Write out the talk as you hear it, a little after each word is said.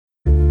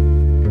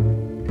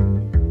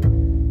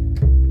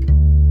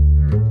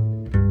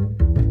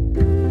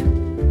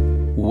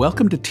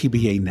Welcome to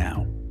TBA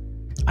Now.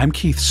 I'm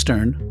Keith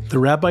Stern, the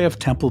Rabbi of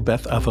Temple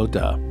Beth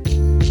Avodah.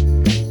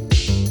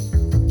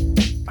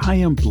 I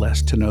am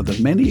blessed to know the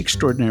many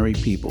extraordinary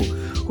people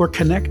who are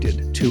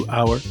connected to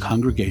our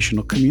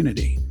congregational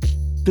community.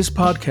 This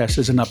podcast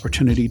is an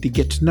opportunity to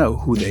get to know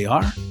who they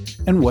are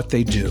and what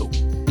they do.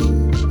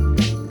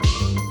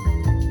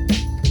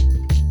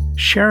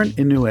 Sharon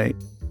Inouye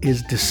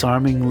is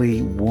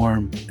disarmingly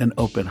warm and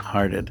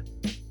open-hearted.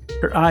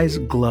 Her eyes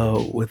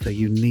glow with a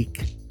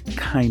unique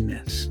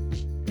kindness.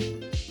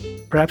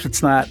 Perhaps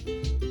it's not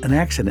an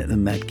accident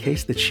in that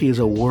case that she is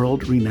a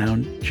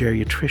world-renowned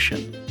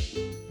geriatrician.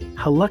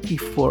 How lucky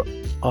for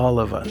all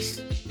of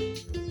us.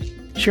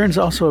 Sharon's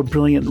also a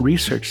brilliant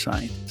research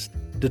scientist,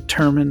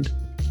 determined,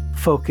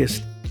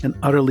 focused, and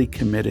utterly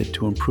committed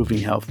to improving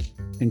health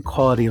and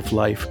quality of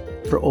life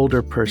for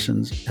older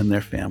persons and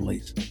their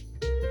families.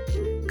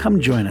 Come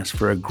join us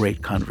for a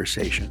great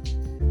conversation.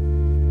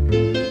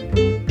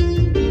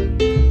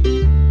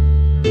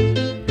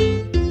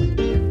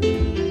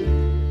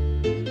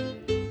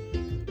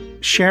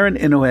 Sharon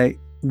Inouye,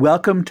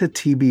 welcome to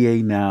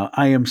TBA Now.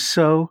 I am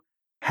so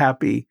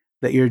happy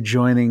that you're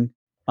joining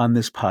on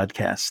this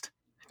podcast.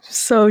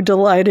 So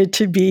delighted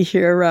to be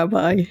here,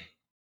 Rabbi.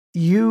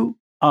 You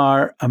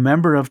are a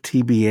member of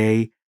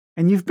TBA,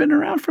 and you've been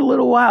around for a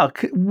little while.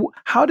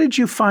 How did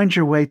you find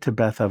your way to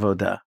Beth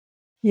Avodah?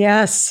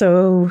 Yes,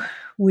 so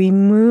we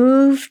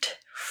moved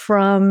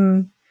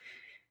from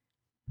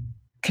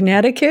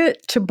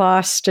Connecticut to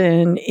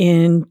Boston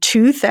in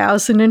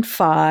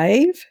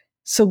 2005.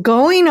 So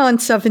going on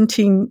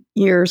 17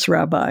 years,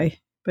 Rabbi,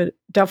 but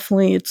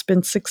definitely it's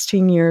been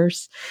 16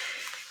 years.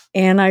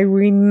 And I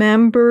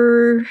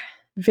remember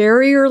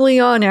very early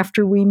on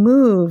after we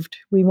moved,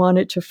 we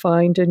wanted to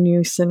find a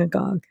new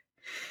synagogue.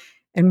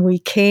 And we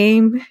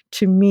came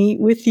to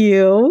meet with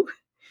you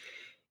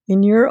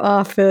in your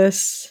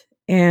office.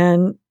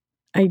 And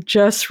I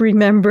just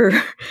remember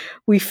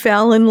we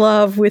fell in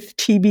love with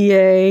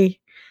TBA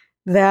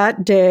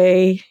that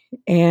day,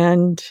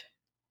 and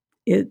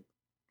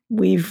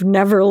we've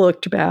never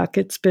looked back.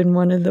 It's been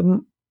one of the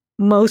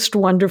most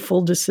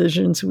wonderful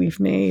decisions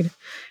we've made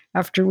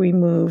after we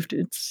moved.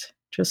 It's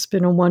just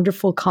been a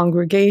wonderful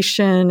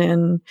congregation,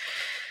 and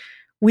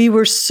we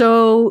were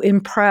so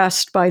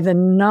impressed by the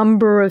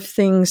number of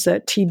things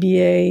that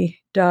TBA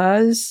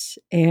does,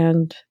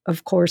 and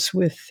of course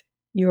with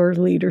your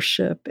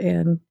leadership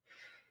and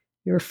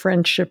your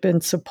friendship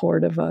and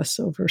support of us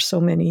over so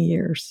many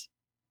years.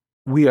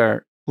 We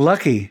are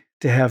lucky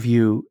to have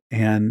you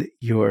and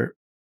your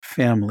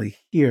family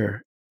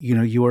here. You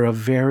know, you are a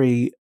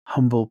very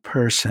humble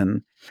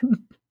person.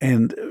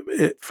 And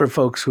for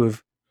folks who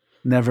have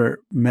never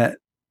met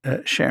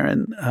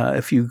Sharon,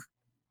 if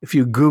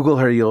you Google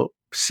her, you'll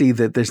see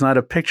that there's not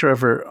a picture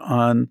of her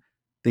on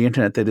the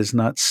internet that is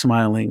not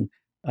smiling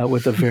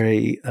with a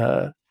very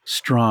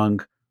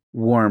strong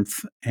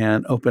warmth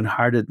and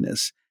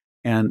open-heartedness,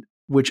 and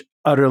which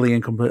utterly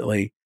and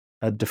completely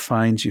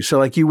defines you. So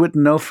like you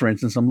wouldn't know, for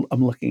instance, I'm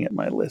looking at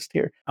my list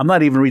here. I'm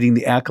not even reading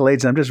the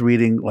accolades. I'm just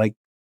reading like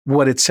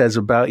what it says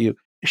about you.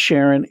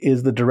 Sharon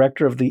is the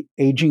director of the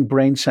Aging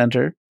Brain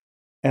Center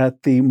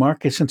at the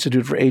Marcus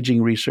Institute for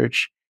Aging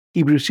Research,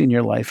 Hebrew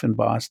Senior Life in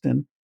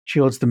Boston. She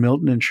holds the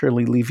Milton and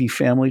Shirley Levy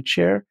Family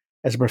Chair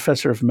as a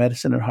professor of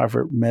medicine at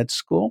Harvard Med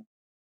School.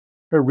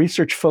 Her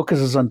research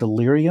focuses on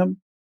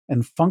delirium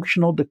and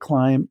functional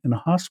decline in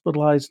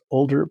hospitalized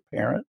older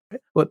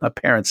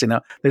parents,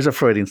 there's a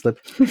Freudian slip,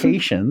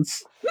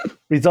 patients,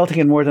 resulting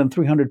in more than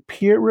 300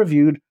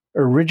 peer-reviewed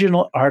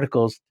original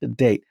articles to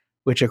date,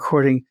 which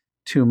according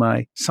to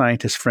my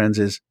scientist friends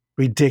is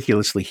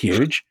ridiculously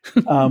huge.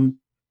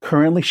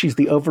 Currently, she's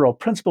the overall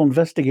principal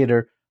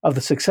investigator of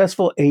the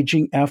successful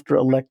Aging After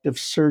Elective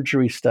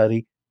Surgery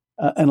study,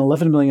 an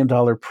 $11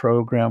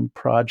 million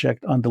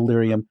project on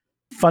delirium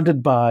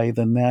funded by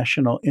the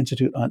National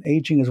Institute on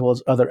Aging, as well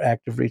as other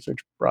active research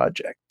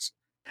projects.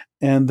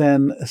 And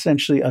then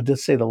essentially, I'll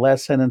just say the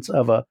last sentence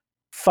of a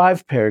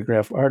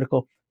 5-paragraph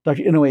article.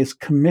 Dr. Inouye is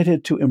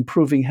committed to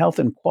improving health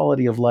and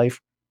quality of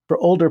life for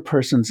older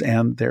persons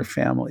and their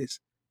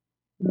families.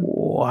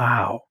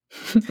 Wow.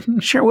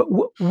 Sharon,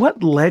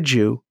 what led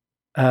you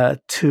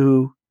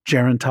to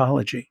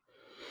gerontology?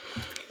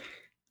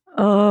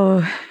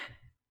 Oh,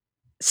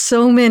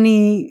 so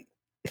many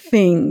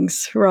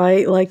things,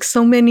 right? Like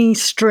so many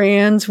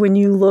strands when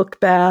you look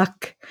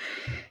back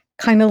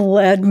kind of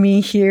led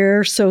me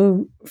here.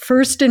 So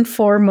first and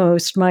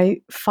foremost, my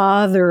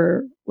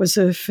father was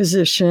a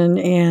physician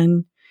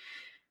and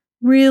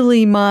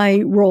really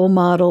my role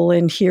model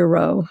and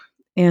hero.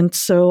 And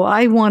so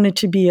I wanted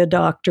to be a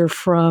doctor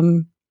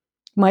from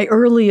my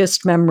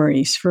earliest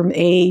memories. From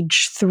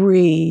age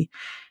 3,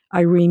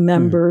 I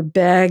remember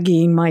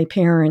begging my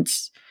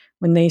parents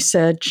when they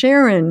said,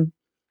 Sharon,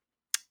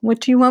 what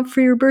do you want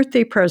for your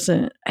birthday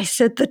present? I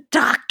said, the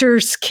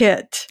doctor's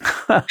kit.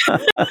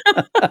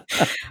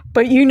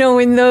 But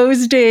in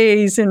those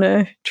days, in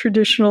a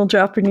traditional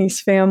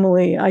Japanese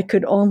family, I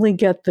could only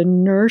get the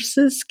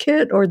nurse's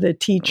kit or the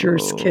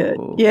teacher's kit.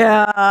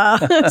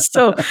 Yeah.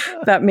 So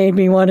that made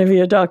me want to be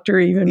a doctor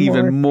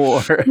even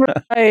more.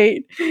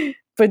 Right.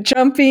 But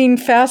jumping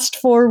fast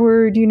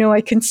forward,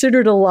 I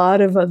considered a lot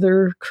of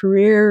other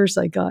careers.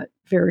 I got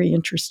very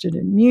interested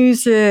in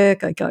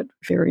music. I got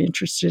very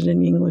interested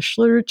in English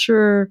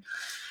literature.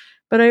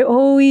 But I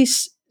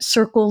always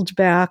circled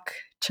back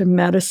to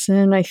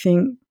medicine, I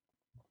think,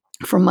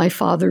 from my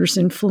father's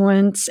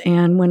influence.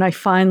 And when I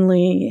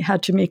finally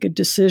had to make a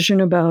decision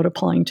about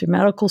applying to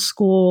medical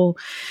school,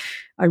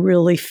 I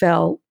really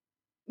felt,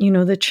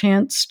 the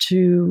chance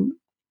to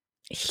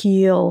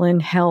heal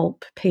and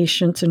help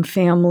patients and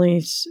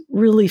families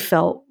really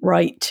felt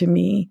right to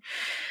me.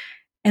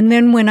 And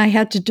then when I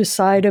had to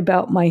decide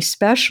about my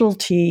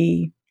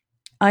specialty,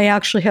 I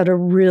actually had a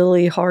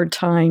really hard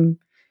time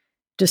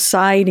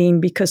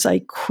deciding because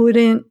I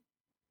couldn't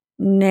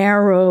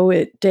narrow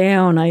it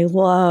down. I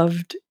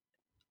loved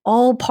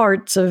all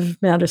parts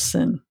of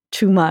medicine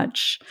too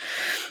much.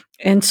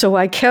 And so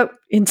I kept,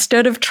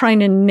 instead of trying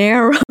to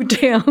narrow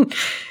down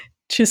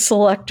to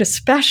select a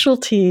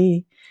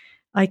specialty,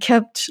 I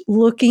kept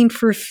looking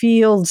for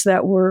fields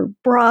that were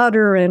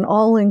broader and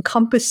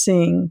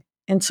all-encompassing.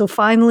 And so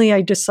finally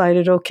I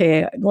decided,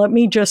 okay, let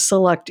me just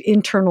select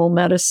internal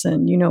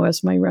medicine,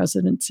 as my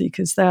residency,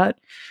 because that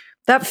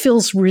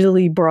feels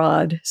really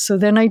broad. So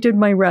then I did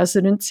my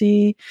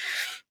residency,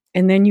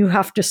 and then you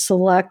have to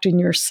select in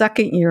your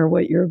second year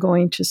what you're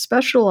going to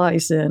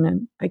specialize in.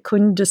 And I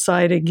couldn't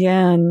decide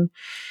again.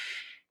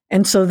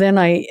 And so then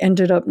I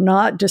ended up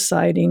not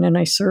deciding, and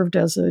I served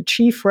as a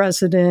chief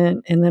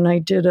resident, and then I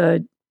did a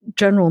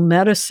general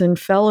medicine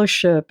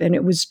fellowship. And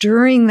it was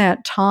during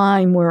that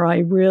time where I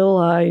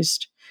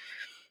realized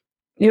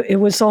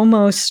it was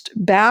almost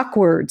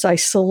backwards. I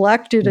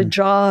selected a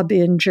job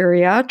in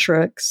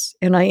geriatrics,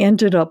 and I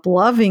ended up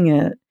loving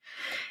it.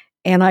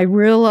 And I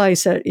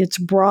realized that its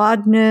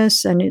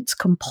broadness and its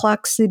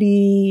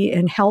complexity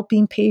and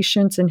helping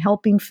patients and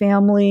helping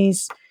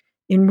families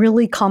in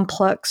really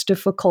complex,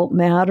 difficult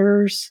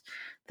matters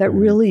that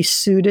really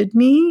suited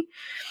me.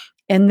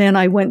 And then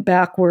I went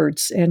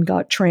backwards and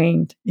got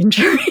trained in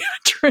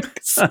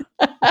geriatrics.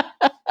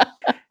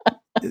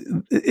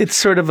 It's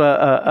sort of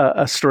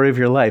a story of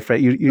your life,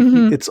 right?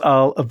 It's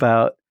all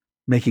about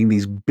making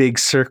these big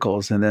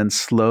circles and then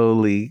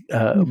slowly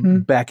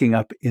backing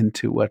up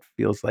into what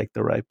feels like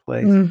the right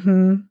place.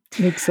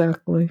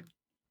 Exactly.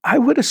 I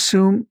would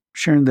assume,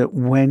 Sharon, that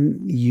when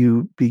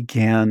you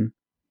began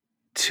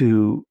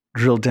to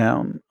drill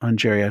down on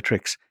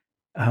geriatrics,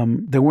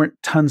 there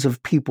weren't tons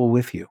of people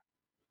with you.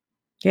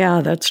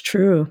 Yeah, that's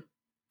true.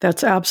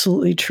 That's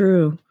absolutely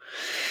true.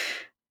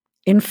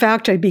 In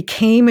fact, I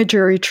became a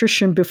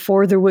geriatrician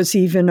before there was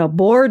even a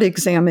board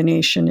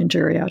examination in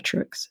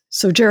geriatrics.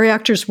 So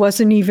geriatrics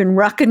wasn't even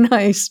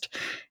recognized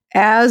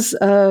as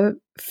a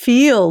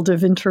field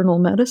of internal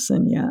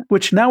medicine yet.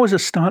 Which now is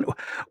astonishing.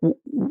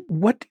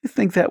 What do you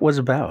think that was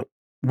about?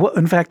 Well,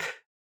 in fact,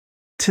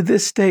 to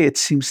this day, it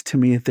seems to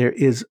me that there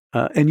is,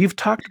 and you've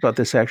talked about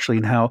this actually,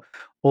 and how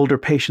older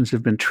patients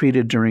have been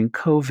treated during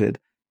COVID.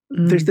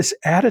 There's this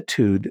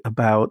attitude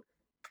about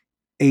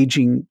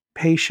aging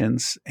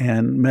patients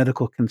and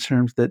medical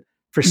concerns that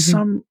for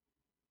some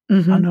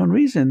unknown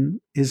reason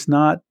is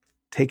not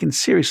taken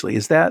seriously.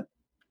 Is that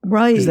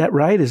right? Is that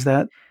right?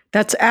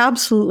 That's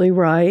absolutely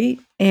right.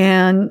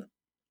 And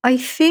I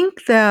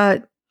think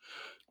that,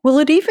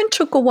 it even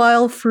took a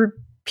while for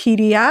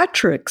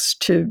pediatrics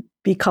to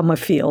become a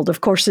field.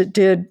 Of course, it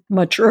did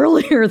much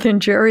earlier than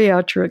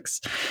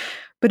geriatrics,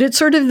 but it's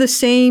sort of the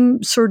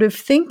same sort of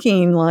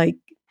thinking. Like,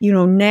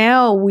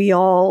 now we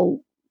all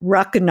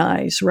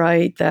recognize,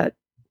 right, that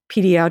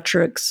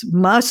pediatrics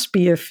must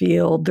be a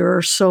field. There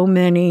are so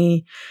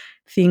many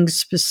things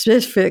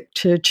specific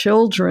to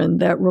children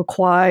that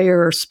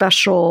require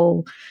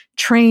special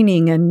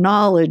training and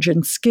knowledge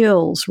and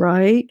skills,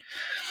 right?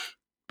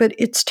 But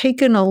it's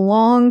taken a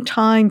long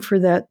time for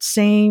that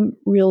same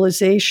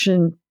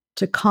realization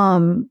to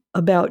come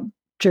about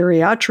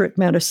geriatric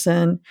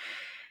medicine.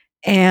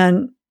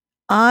 And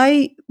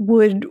I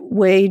would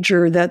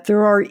wager that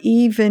there are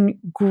even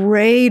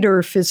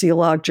greater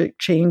physiologic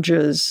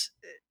changes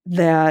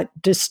that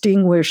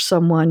distinguish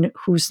someone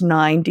who's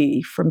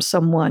 90 from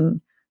someone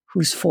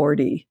who's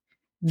 40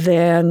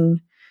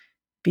 than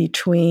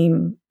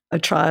between a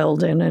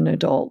child and an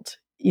adult,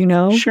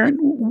 Sharon,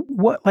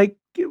 what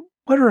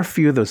are a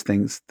few of those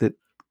things that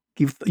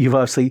you've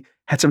obviously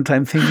had some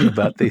time thinking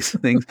about these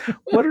things?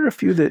 What are a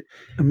few that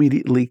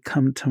immediately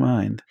come to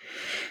mind?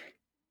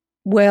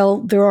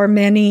 Well, there are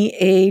many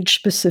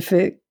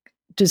age-specific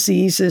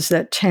diseases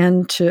that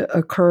tend to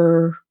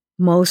occur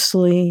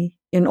mostly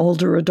in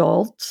older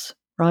adults,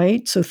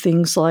 right? So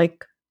things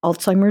like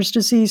Alzheimer's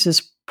disease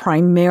is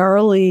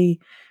primarily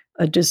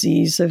a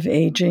disease of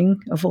aging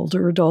of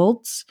older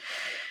adults.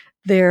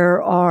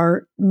 There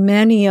are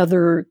many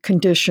other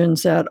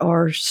conditions that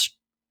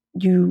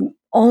you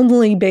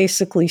only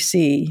basically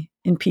see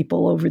in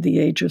people over the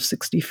age of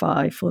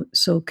 65.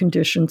 So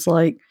conditions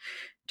like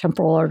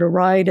temporal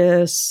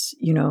arteritis,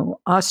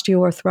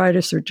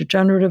 osteoarthritis or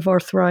degenerative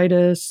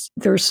arthritis.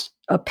 There's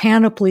a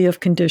panoply of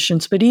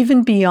conditions, but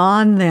even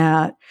beyond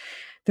that,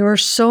 there are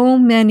so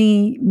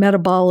many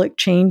metabolic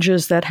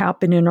changes that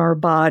happen in our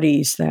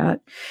bodies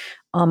that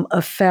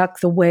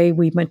affect the way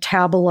we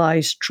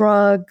metabolize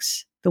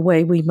drugs, the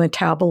way we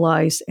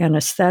metabolize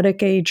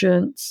anesthetic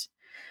agents,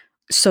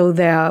 so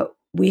that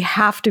we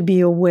have to be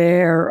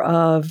aware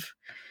of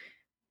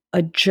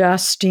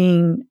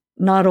adjusting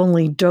not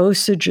only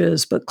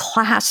dosages, but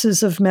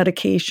classes of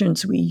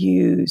medications we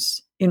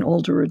use in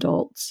older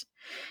adults.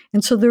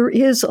 And so there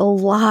is a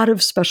lot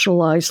of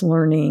specialized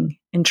learning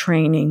and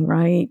training,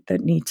 right,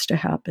 that needs to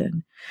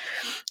happen.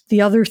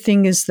 The other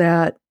thing is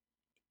that,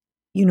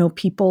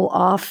 people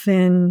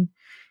often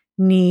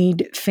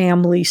need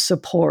family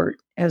support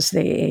as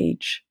they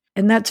age.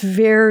 And that's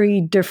very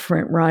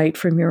different, right,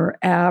 from your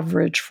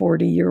average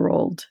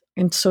 40-year-old.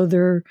 And so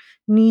there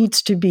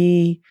needs to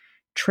be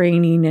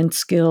training and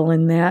skill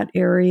in that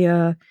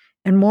area.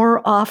 And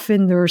more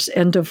often, there's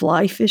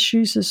end-of-life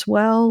issues as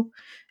well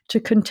to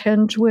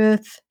contend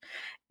with,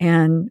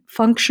 and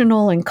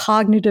functional and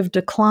cognitive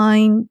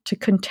decline to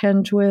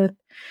contend with.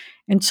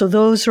 And so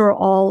those are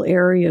all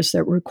areas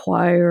that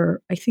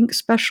require, I think,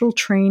 special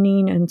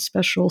training and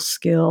special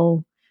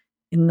skill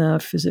in the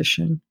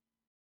physician.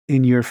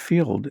 In your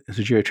field as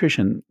a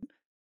geriatrician,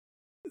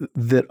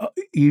 that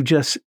you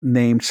just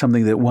named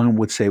something that one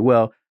would say,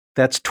 well,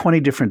 that's 20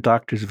 different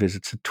doctors'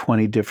 visits to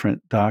 20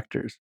 different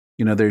doctors.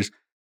 There's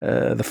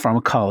the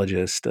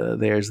pharmacologist,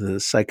 there's the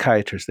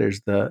psychiatrist,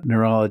 there's the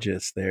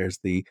neurologist, there's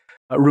the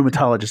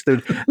rheumatologist.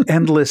 There's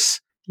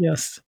endless.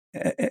 Yes.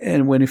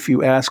 And if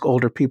you ask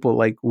older people,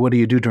 like, what do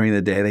you do during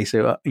the day? They say,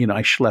 I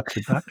schlep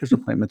to doctor's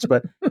appointments.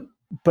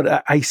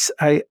 But I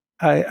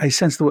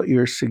sense that what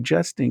you're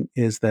suggesting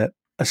is that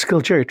a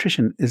skilled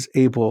geriatrician is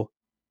able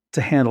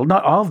to handle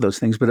not all of those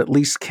things, but at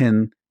least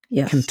can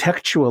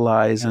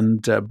contextualize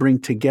and bring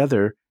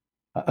together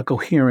a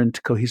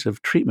coherent,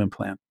 cohesive treatment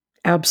plan.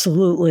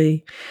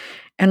 Absolutely.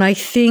 And I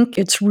think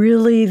it's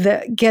really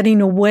that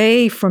getting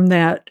away from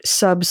that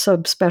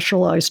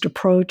subspecialized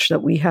approach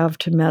that we have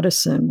to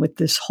medicine with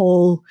this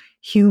whole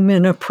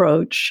human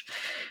approach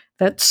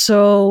that's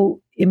so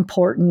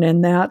important.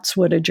 And that's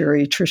what a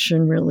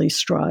geriatrician really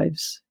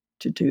strives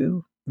to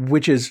do.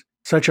 Which is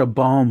such a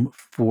balm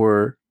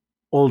for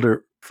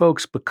older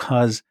folks,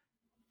 because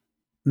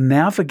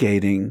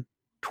navigating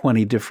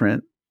 20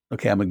 different,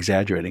 okay, I'm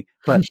exaggerating,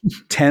 but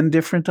 10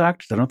 different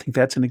doctors, I don't think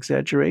that's an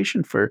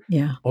exaggeration for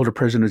older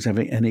person who's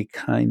having any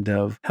kind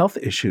of health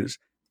issues,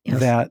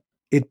 that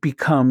it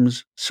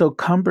becomes so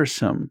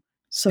cumbersome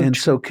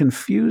so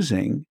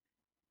confusing.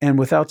 And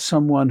without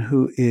someone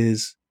who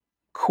is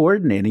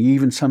coordinating, you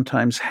even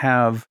sometimes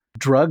have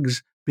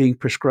drugs being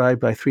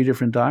prescribed by 3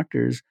 different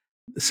doctors,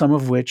 some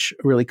of which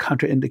really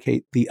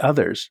contraindicate the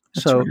others.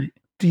 That's right.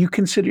 Do you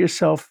consider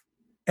yourself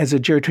as a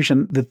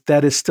geriatrician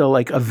that is still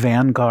like a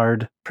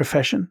vanguard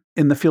profession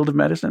in the field of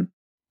medicine?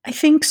 I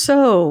think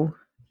so.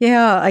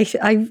 Yeah,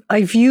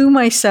 I view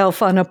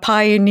myself as a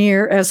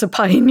pioneer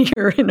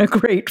in a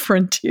great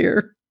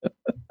frontier,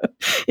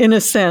 in a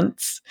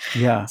sense.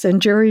 Yeah.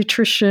 And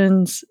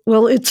geriatricians,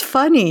 well, it's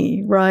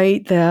funny,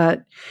 right,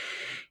 that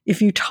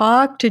if you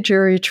talk to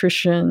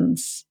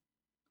geriatricians,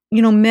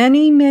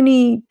 many,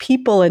 many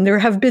people, and there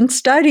have been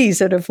studies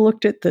that have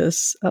looked at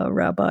this,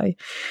 Rabbi,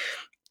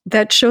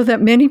 that show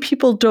that many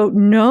people don't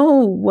know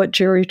what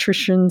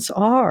geriatricians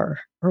are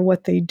or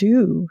what they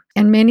do.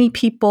 And many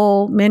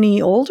people,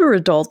 many older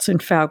adults, in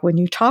fact, when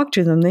you talk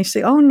to them, they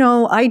say, oh,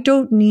 no, I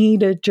don't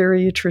need a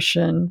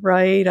geriatrician,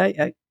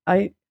 right?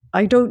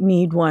 I don't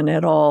need one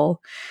at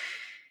all.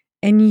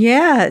 And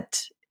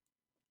yet,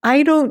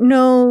 I don't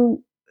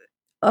know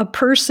a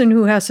person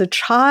who has a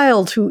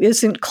child who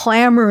isn't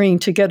clamoring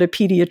to get a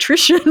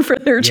pediatrician for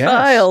their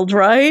child,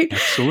 right?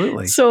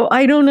 Absolutely. So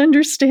I don't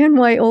understand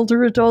why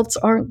older adults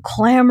aren't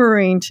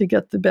clamoring to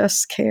get the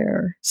best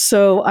care.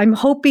 So I'm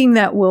hoping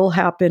that will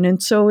happen.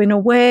 And so in a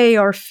way,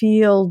 our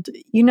field,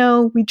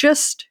 we're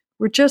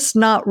just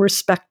not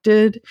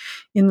respected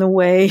in the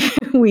way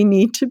we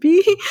need to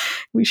be,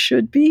 we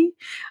should be.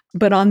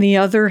 But on the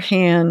other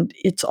hand,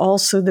 it's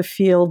also the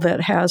field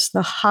that has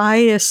the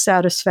highest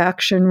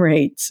satisfaction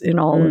rates in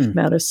all of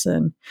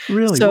medicine.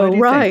 Really? So,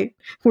 right.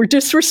 We're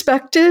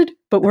disrespected,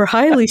 but we're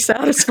highly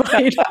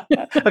satisfied.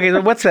 Okay,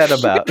 so what's that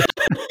about?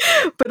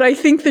 But I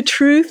think the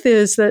truth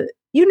is that,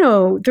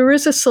 there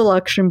is a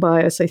selection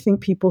bias. I think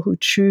people who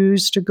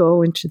choose to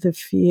go into the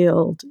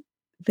field,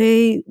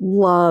 they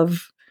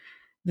love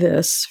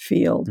this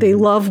field. They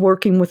love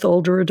working with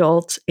older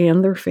adults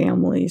and their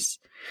families.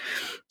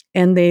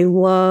 And they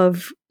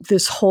love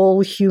this whole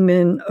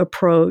human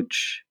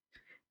approach,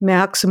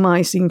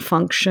 maximizing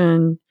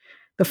function.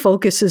 The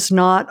focus is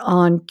not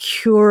on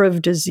cure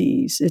of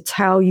disease. It's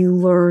how you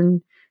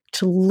learn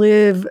to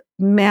live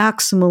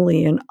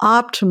maximally and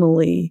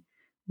optimally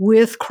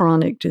with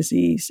chronic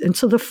disease. And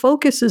so the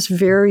focus is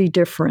very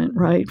different,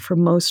 right, from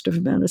most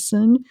of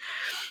medicine.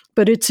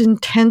 but it's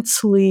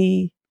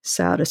intensely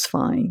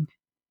satisfying,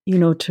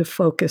 to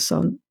focus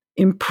on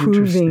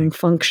improving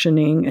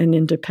functioning and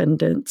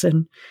independence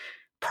and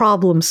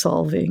problem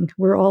solving.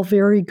 We're all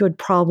very good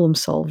problem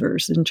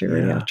solvers in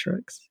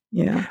geriatrics.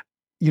 Yeah.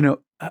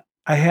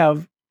 I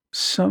have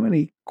so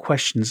many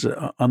questions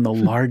on the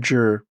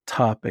larger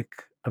topic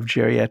of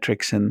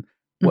geriatrics and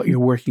what you're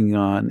working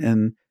on,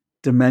 and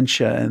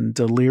dementia and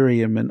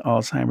delirium and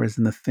Alzheimer's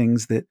and the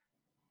things that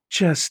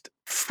just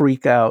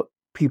freak out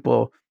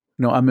people.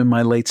 I'm in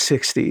my late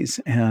 60s,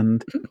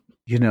 and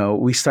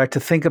we start to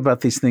think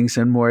about these things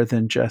in more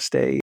than just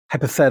a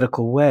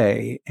hypothetical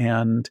way.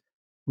 And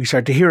we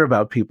start to hear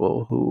about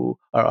people who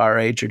are our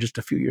age or just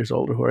a few years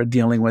older who are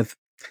dealing with,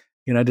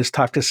 I just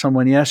talked to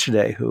someone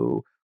yesterday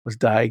who was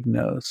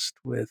diagnosed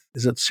with,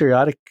 is it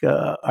psoriatic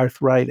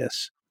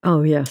arthritis?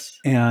 Oh, yes.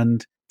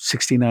 And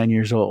 69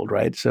 years old,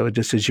 right? So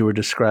just as you were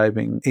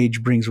describing,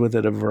 age brings with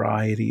it a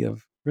variety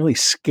of really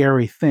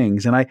scary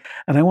things. And I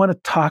want to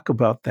talk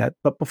about that.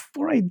 But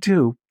before I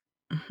do,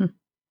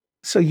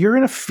 so you're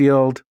in a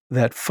field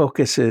that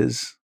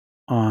focuses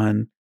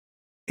on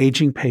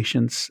aging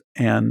patients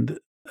and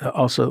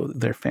also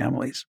their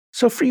families.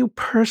 So for you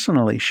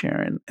personally,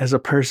 Sharon, as a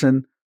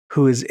person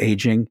who is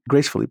aging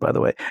gracefully, by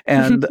the way,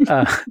 and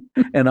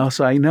and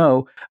also I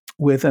know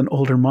with an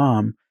older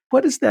mom,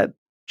 what is that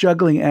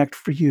juggling act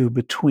for you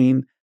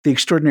between the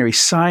extraordinary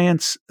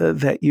science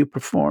that you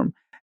perform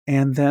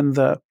and then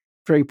the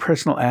very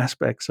personal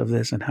aspects of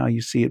this and how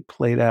you see it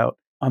played out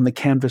on the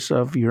canvas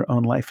of your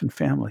own life and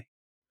family?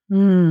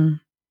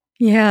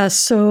 Yeah,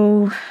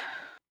 so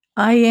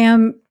I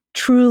am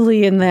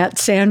truly in that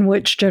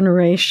sandwich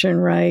generation,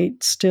 right?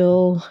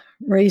 Still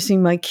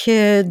raising my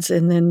kids.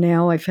 And then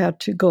now I've had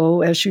to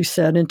go, as you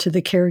said, into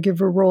the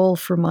caregiver role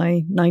for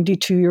my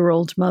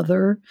 92-year-old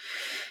mother.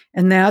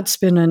 And that's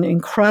been an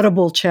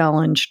incredible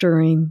challenge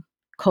during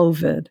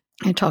COVID.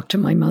 I talk to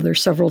my mother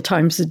several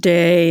times a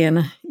day.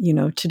 And,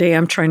 today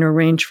I'm trying to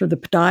arrange for the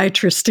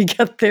podiatrist to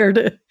get there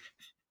to,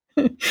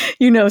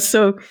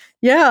 so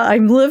yeah,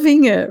 I'm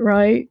living it,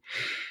 right?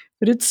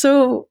 But it's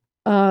so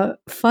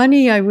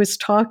funny. I was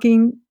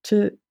talking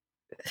to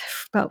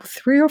about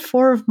 3 or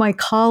 4 of my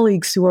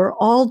colleagues who are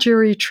all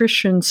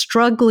geriatricians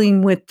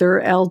struggling with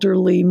their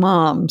elderly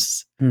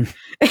moms. And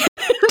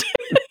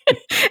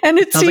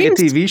it sounds seems like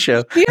a TV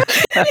show. Yeah,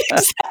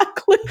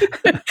 exactly.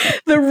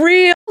 The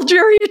real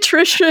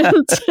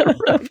geriatricians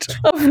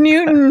of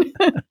Newton.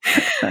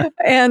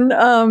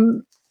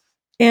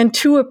 And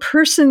to a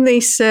person, they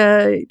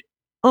said,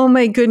 oh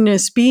my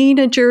goodness, being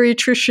a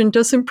geriatrician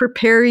doesn't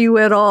prepare you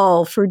at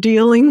all for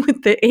dealing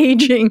with the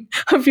aging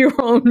of your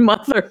own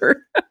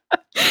mother.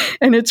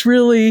 And it's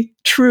really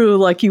true.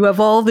 Like, you have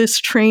all this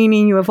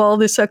training, you have all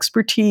this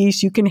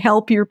expertise, you can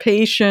help your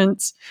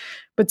patients,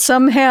 but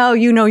somehow,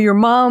 your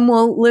mom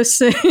won't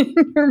listen.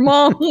 Your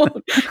mom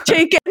won't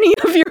take any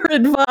of your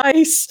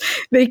advice.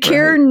 They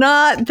care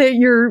not that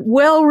you're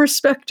well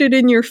respected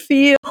in your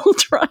field,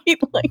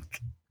 right?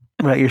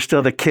 Right, you're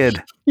still the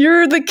kid.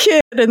 You're the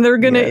kid, and they're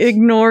going to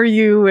ignore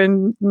you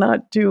and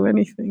not do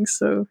anything.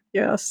 So,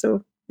 yeah,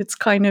 so it's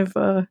kind of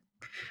a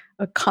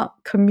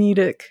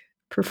comedic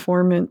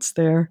performance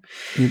there.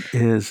 It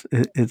is.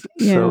 It's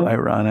so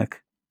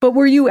ironic. But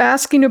were you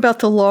asking about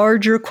the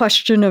larger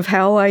question of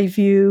how I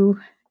view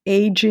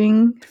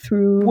aging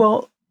through?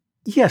 Well,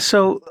 yeah.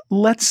 So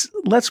let's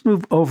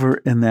move over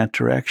in that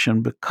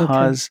direction,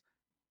 because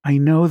I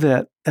know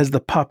that as the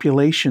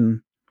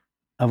population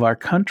of our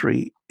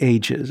country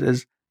ages,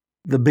 as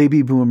the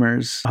baby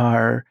boomers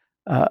are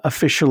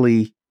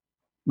officially,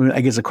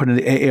 I guess according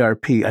to the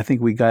AARP, I think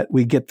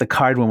we get the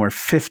card when we're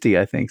 50,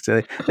 I think.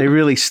 So they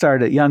really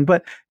start it young.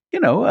 But,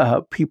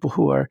 people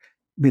who are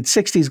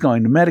mid-60s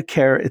going to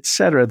Medicare, et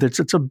cetera,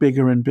 it's a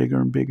bigger and bigger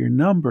and bigger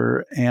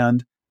number.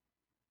 And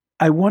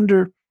I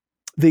wonder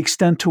the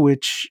extent to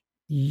which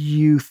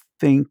you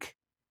think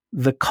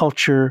the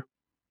culture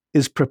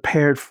is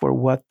prepared for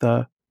what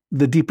the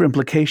deeper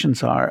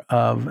implications are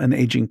of an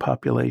aging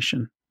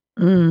population.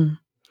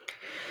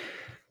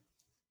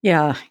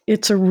 Yeah,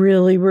 it's a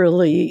really,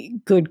 really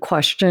good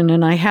question.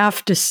 And I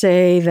have to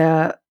say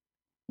that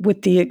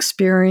with the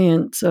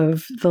experience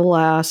of the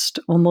last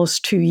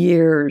almost 2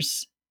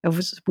 years,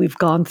 we've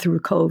gone through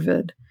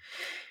COVID,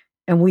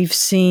 and we've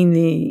seen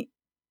the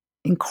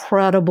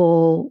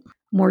incredible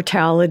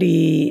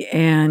mortality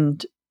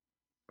and,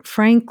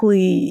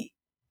 frankly,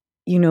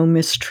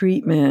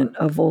 mistreatment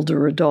of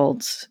older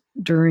adults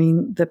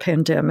during the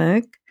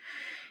pandemic.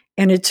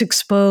 And it's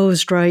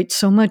exposed, right,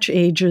 so much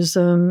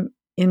ageism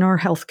in our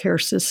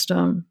healthcare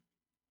system.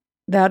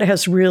 That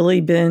has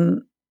really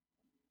been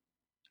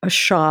a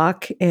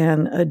shock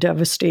and a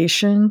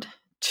devastation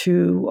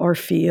to our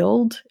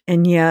field.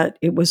 And yet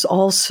it was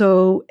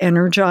also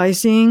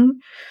energizing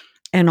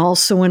and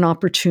also an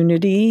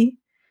opportunity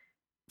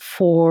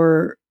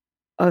for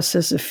us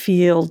as a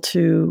field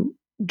to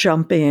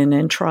jump in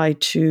and try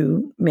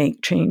to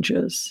make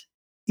changes.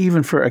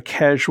 Even for a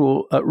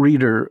casual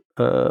reader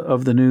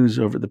of the news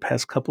over the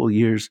past couple of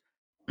years,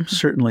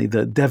 certainly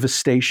the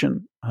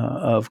devastation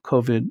of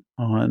COVID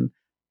on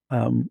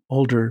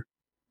older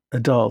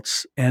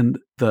adults and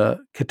the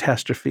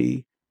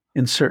catastrophe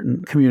in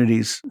certain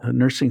communities,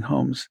 nursing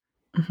homes,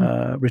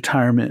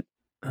 retirement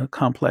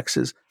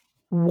complexes.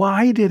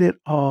 Why did it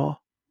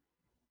all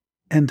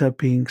end up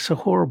being so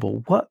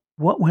horrible? What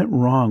went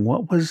wrong?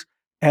 What was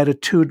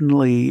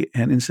attitudinally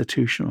and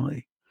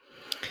institutionally?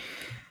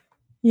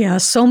 Yeah,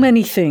 so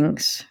many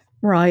things,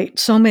 right?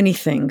 So many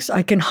things.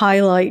 I can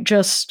highlight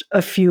just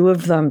a few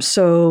of them.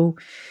 So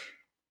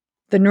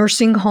the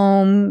nursing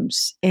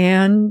homes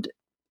and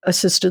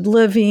assisted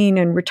living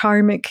and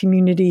retirement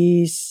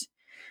communities,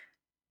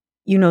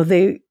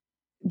 they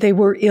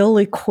were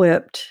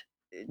ill-equipped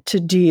to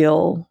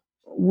deal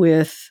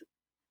with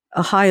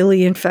a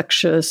highly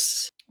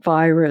infectious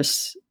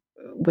virus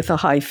with a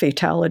high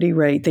fatality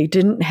rate. They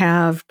didn't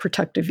have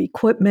protective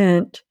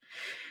equipment.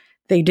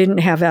 They didn't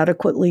have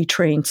adequately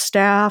trained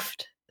staff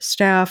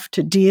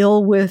to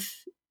deal with,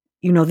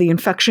 the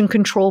infection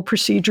control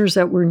procedures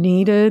that were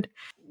needed.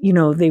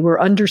 They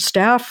were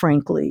understaffed,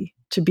 frankly,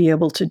 to be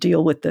able to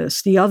deal with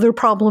this. The other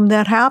problem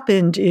that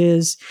happened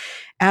is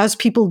as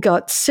people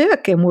got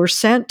sick and were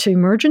sent to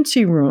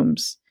emergency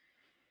rooms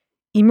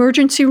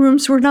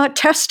were not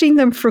testing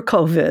them for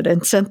COVID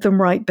and sent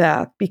them right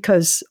back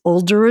because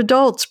older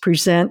adults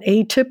present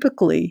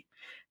atypically.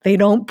 They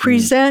don't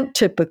present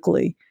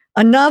typically.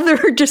 Another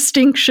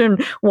distinction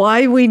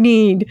why we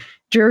need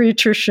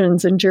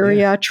geriatricians and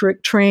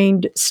geriatric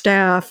trained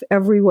staff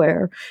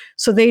everywhere.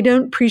 So they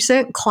don't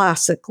present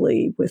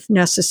classically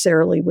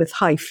necessarily with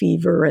high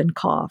fever and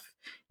cough.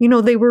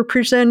 They were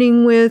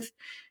presenting with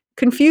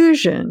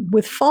confusion,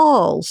 with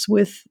falls,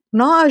 with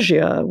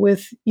nausea,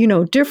 with,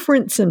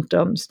 different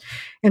symptoms.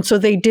 And so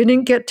they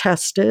didn't get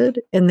tested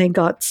and they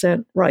got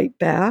sent right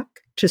back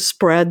to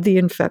spread the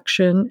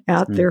infection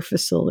at their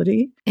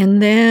facility.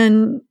 And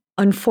then,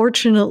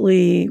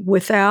 unfortunately,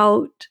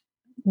 without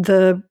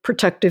the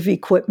protective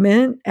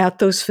equipment at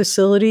those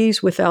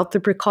facilities, without the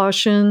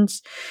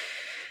precautions,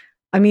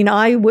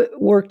 I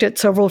worked at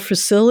several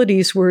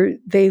facilities where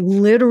they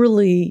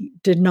literally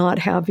did not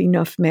have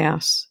enough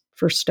masks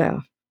for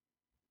staff.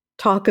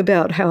 Talk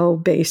about how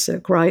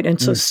basic, right?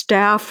 And so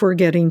staff were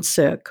getting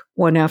sick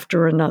one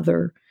after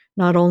another,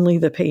 not only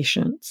the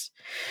patients.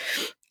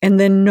 And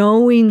then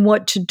knowing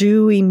what to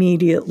do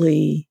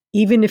immediately,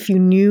 even if you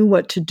knew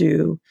what to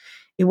do,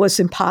 it was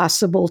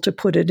impossible to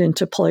put it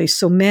into place.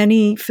 So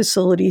many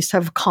facilities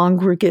have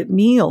congregate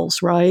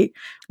meals, right?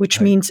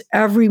 Which means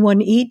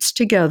everyone eats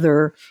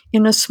together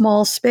in a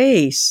small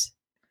space.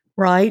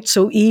 Right?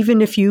 So even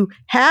if you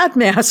had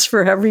masks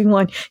for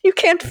everyone, you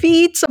can't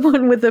feed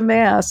someone with a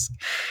mask.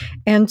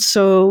 And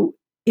so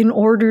in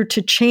order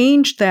to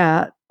change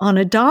that on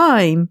a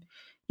dime,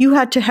 you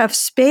had to have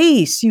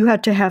space, you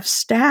had to have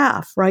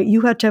staff, right?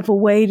 You had to have a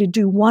way to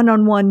do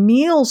one-on-one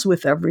meals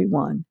with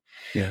everyone.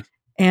 Yeah.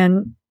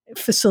 And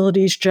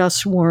facilities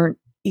just weren't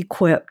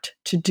equipped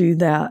to do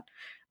that.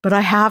 But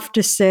I have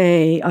to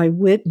say, I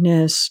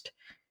witnessed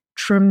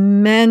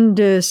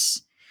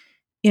tremendous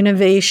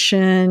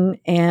innovation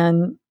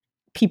and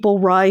people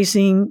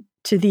rising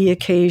to the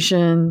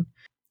occasion,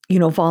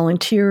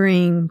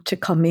 volunteering to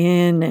come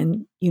in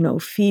and,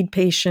 feed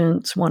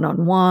patients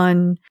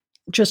one-on-one.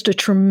 Just a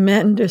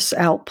tremendous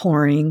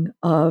outpouring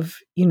of,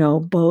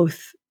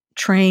 both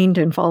trained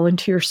and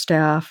volunteer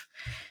staff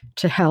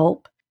to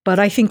help. But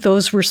I think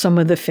those were some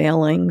of the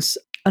failings.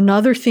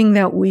 Another thing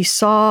that we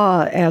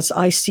saw as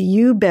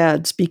ICU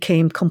beds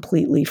became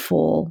completely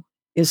full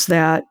is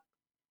that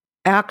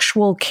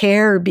actual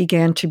care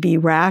began to be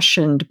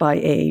rationed by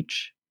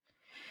age.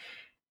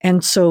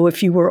 And so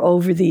if you were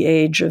over the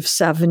age of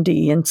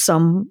 70 in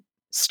some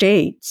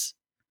states,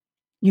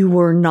 you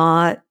were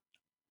not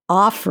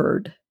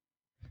offered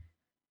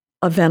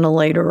a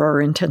ventilator or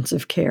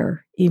intensive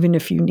care, even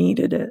if you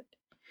needed it.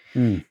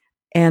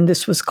 And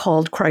this was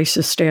called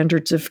crisis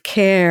standards of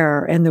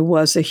care. And there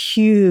was a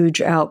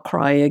huge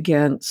outcry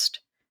against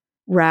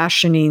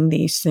rationing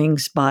these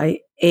things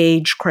by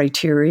age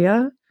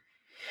criteria.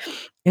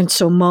 And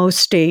so most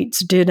states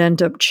did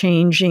end up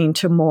changing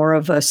to more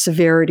of a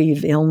severity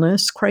of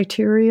illness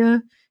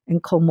criteria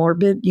and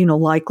comorbid,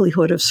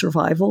 likelihood of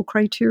survival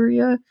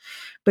criteria.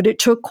 But it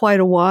took quite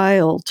a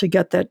while to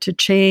get that to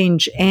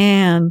change.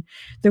 And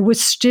there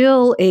was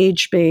still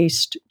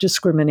age-based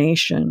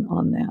discrimination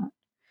on that.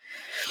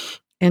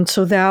 And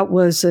so that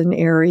was an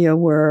area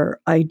where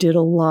I did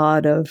a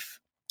lot of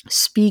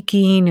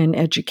speaking and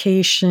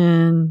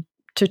education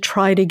to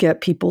try to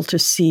get people to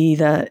see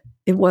that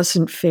it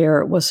wasn't fair,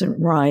 it wasn't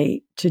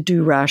right to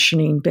do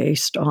rationing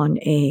based on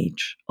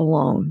age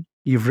alone.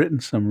 You've written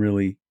some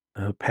really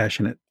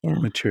passionate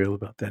material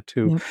about that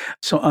too. Yep.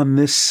 So on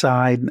this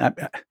side,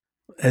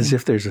 as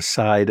if there's a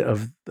side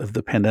of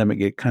the pandemic,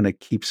 it kind of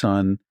keeps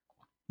on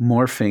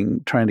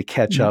morphing, trying to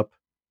catch up,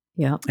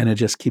 and it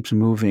just keeps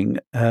moving.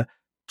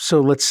 So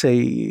let's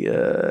say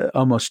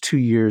almost 2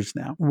 years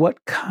now.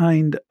 What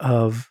kind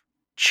of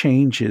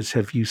changes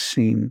have you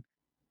seen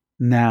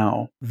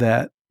now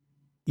that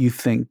you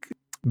think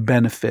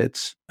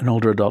benefits an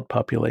older adult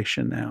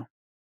population now?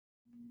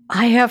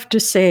 I have to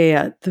say,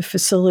 at the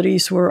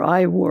facilities where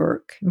I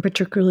work, and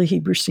particularly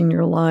Hebrew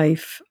Senior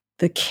Life,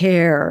 the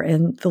care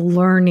and the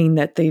learning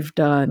that they've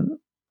done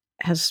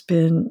has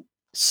been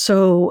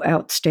so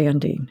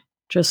outstanding,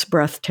 just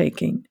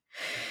breathtaking.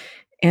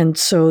 And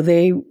so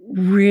they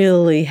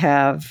really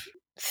have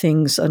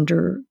things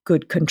under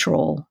good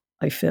control,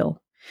 I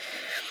feel.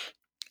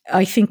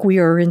 I think we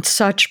are in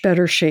such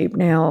better shape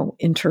now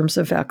in terms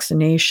of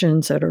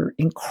vaccinations that are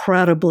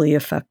incredibly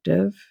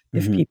effective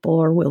if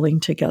people are willing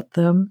to get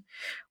them.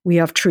 We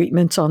have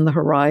treatments on the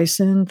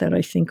horizon that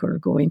I think are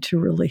going to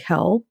really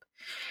help.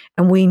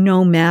 And we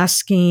know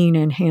masking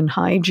and hand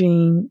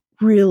hygiene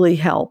really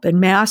help. And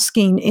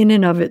masking in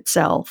and of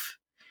itself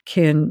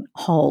can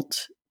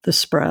halt the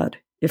spread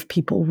if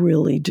people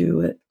really do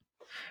it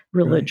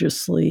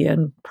religiously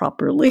and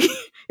properly,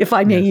 if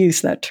I may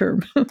use that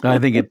term. I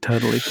think it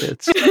totally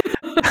fits.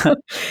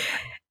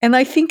 And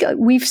I think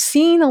we've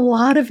seen a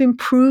lot of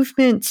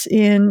improvements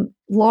in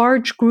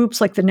large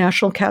groups like the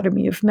National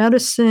Academy of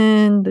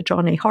Medicine, the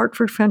John A.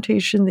 Hartford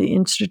Foundation, the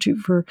Institute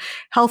for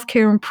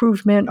Healthcare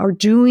Improvement are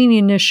doing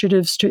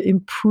initiatives to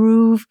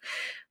improve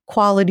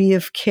quality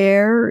of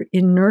care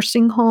in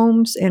nursing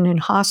homes and in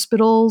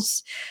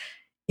hospitals,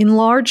 in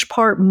large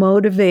part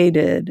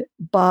motivated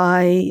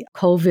by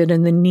COVID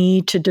and the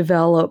need to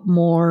develop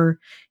more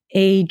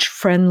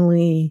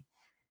age-friendly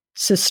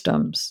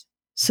systems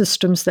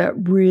that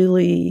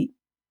really,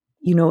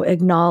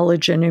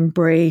 acknowledge and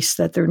embrace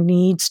that there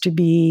needs to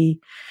be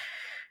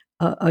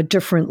a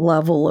different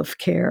level of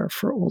care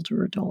for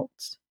older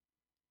adults.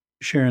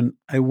 Sharon,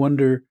 I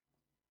wonder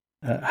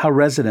how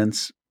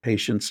residents,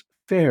 patients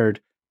fared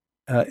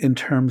in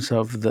terms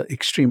of the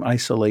extreme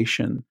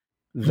isolation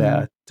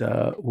that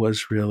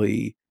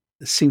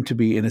seemed to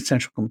be an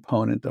essential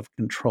component of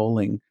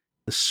controlling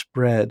the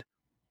spread.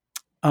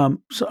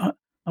 So I'm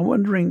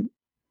wondering,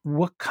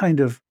 what kind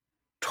of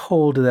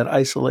toll did that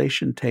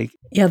isolation take?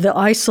 Yeah, the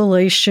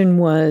isolation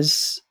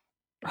was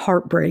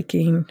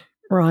heartbreaking,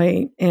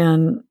 right?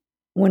 And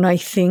when I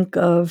think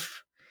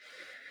of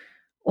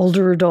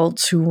older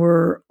adults who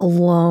were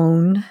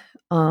alone,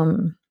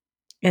 and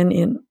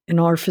in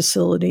our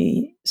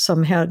facility,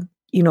 some had,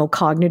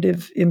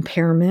 cognitive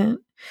impairment,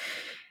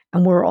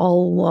 and were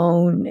all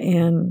alone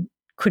and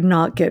could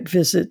not get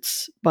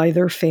visits by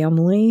their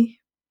family.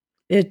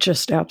 It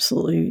just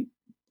absolutely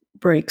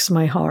breaks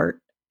my heart.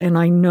 And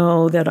I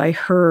know that I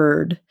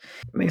heard,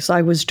 because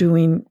I was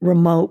doing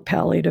remote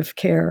palliative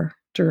care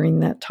during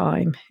that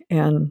time.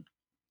 And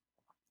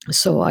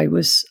so I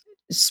was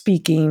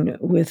speaking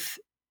with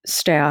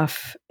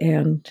staff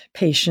and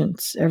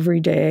patients every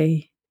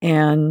day.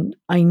 And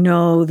I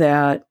know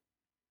that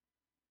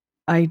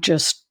I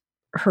just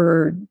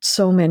heard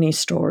so many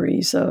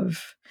stories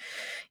of,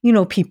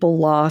 people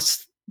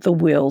lost the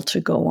will to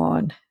go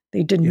on.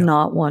 They did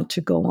not want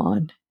to go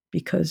on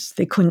because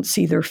they couldn't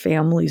see their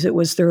families. It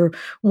was their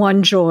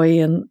one joy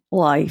in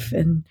life,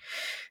 and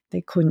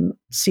they couldn't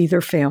see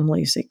their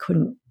families. They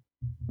couldn't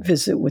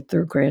visit with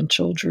their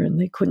grandchildren.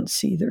 They couldn't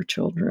see their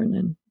children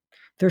and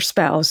their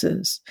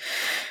spouses.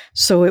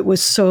 So it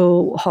was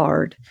so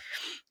hard.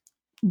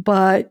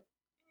 But,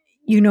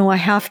 I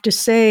have to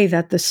say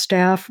that the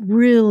staff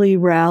really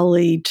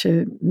rallied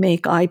to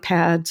make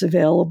iPads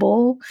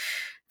available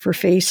for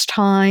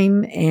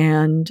FaceTime,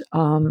 and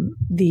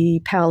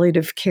the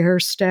palliative care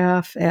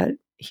staff at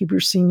Hebrew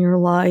Senior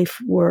Life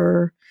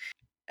were,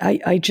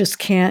 I just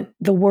can't,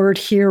 the word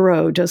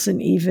heroic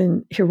doesn't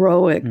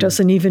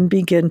even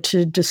begin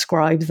to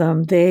describe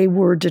them. They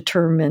were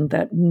determined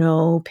that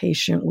no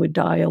patient would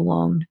die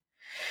alone.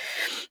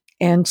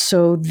 And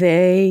so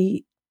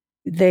they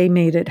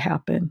made it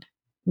happen.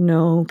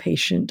 No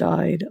patient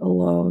died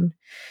alone.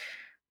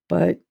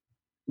 But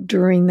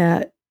during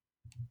that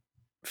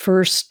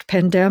first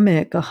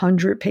pandemic,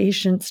 100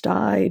 patients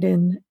died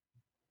in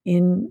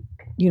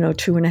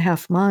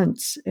 2.5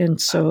 months.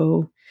 And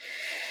so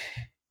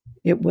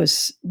it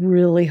was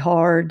really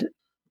hard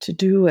to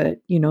do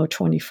it,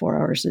 24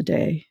 hours a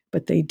day,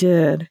 but they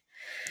did.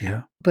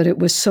 Yeah. But it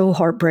was so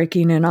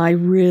heartbreaking. And I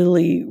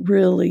really,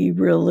 really,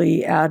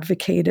 really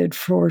advocated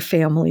for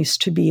families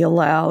to be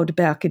allowed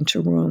back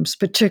into rooms,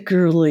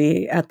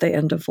 particularly at the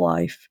end of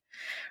life.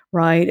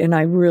 Right. And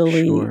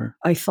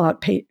I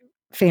thought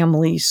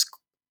families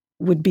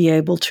would be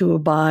able to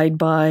abide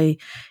by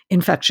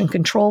infection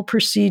control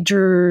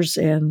procedures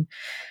and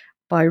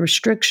by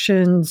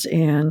restrictions,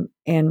 and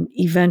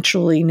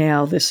eventually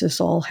now this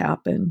has all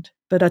happened.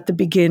 But at the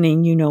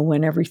beginning,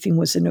 when everything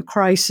was in a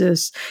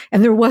crisis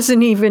and there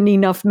wasn't even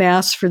enough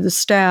masks for the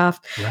staff,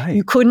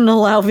 you couldn't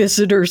allow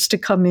visitors to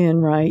come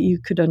in, right? You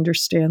could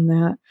understand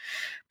that.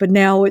 But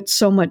now it's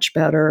so much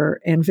better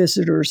and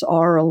visitors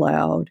are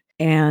allowed.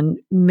 And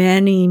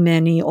many,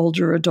 many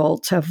older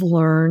adults have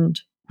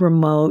learned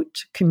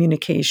remote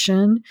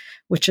communication,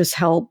 which has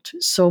helped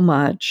so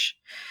much.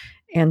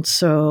 And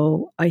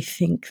so I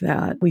think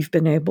that we've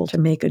been able to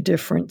make a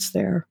difference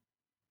there.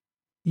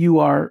 You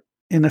are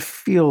in a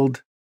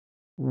field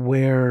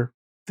where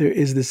there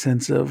is the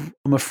sense of,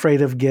 I'm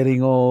afraid of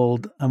getting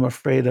old. I'm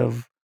afraid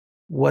of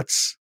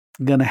what's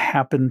going to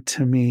happen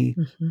to me.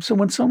 Mm-hmm. So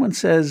when someone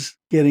says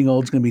getting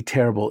old is going to be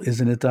terrible,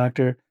 isn't it,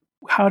 doctor?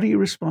 How do you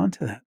respond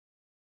to that?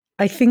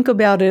 I think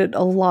about it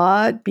a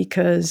lot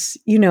because,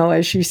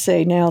 as you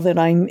say, now that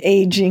I'm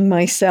aging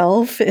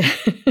myself,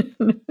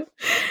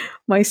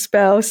 my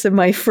spouse and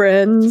my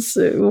friends,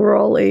 we're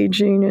all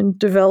aging and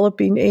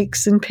developing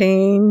aches and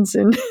pains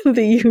and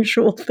the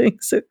usual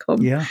things that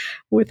come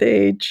with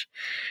age.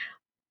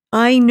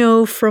 I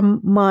know from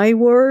my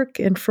work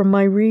and from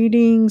my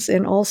readings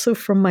and also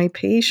from my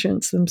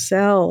patients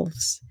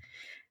themselves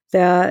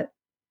that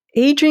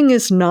aging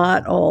is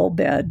not all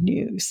bad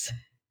news.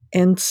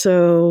 And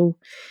so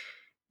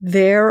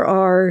there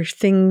are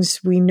things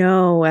we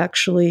know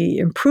actually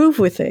improve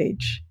with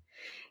age.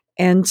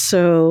 And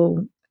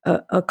so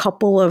a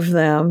couple of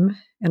them,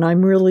 and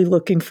I'm really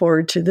looking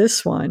forward to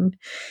this one,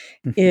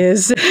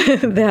 is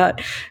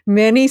that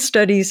many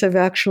studies have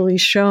actually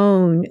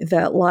shown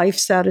that life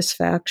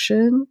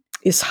satisfaction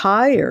is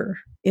higher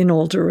in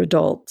older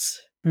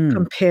adults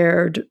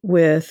compared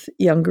with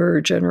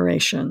younger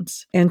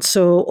generations. And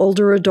so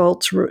older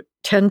adults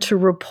tend to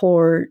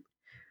report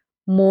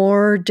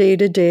more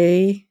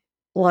day-to-day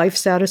life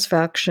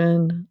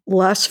satisfaction,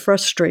 less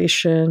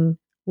frustration,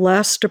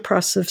 less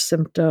depressive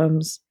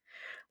symptoms,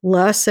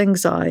 less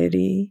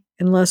anxiety,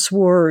 and less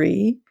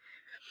worry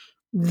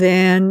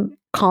than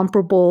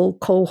comparable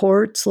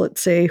cohorts,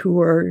 let's say, who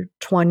are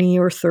 20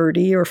 or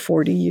 30 or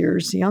 40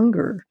 years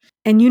younger.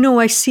 And,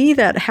 I see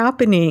that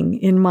happening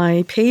in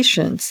my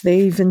patients.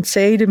 They even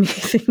say to me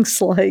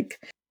things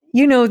like,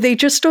 they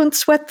just don't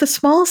sweat the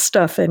small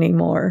stuff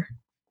anymore,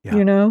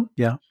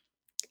 Yeah.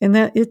 And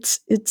that it's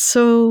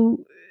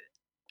so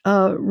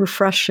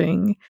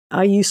refreshing.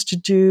 I used to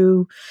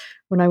do,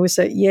 when I was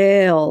at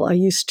Yale, I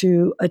used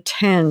to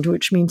attend,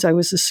 which means I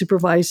was a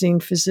supervising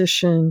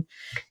physician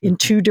in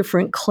 2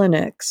 different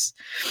clinics.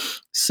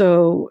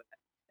 So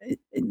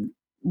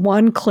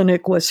one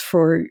clinic was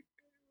for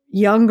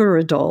younger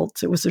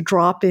adults. It was a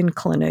drop-in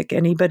clinic.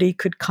 Anybody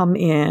could come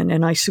in,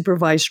 and I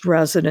supervised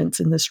residents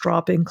in this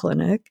drop-in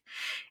clinic.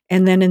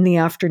 And then in the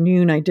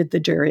afternoon, I did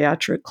the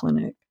geriatric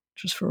clinic,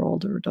 which was for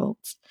older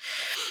adults.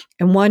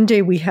 And one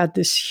day we had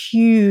this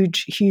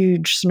huge,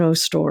 huge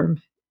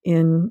snowstorm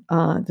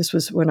this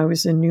was when I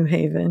was in New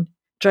Haven,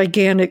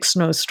 gigantic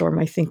snowstorm,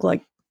 I think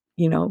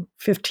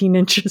 15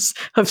 inches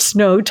of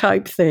snow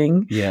type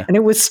thing. Yeah. And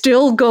it was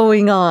still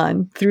going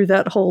on through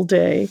that whole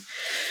day.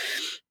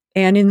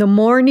 And in the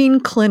morning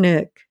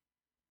clinic,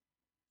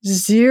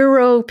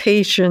 0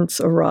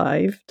 patients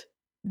arrived.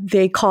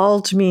 They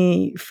called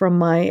me from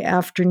my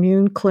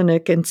afternoon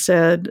clinic and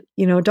said,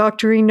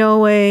 Dr.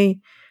 Inoue,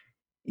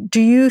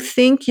 do you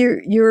think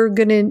you're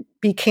going to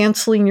be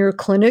canceling your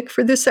clinic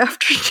for this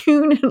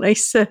afternoon? And I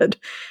said,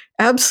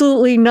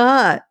 absolutely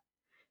not,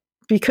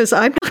 because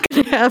I'm not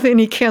going to have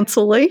any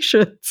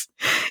cancellations.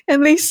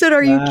 And they said,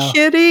 are you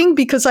kidding?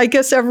 Because I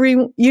guess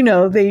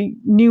they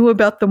knew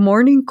about the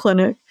morning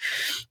clinic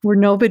where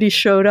nobody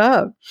showed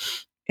up.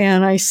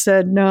 And I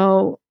said,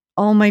 no,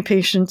 all my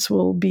patients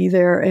will be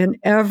there. And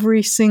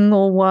every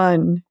single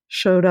one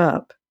showed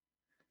up.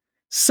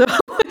 So,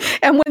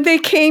 and when they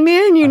came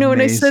in,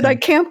 and I said, I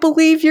can't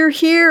believe you're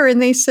here.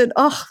 And they said,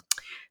 oh,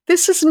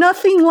 this is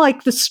nothing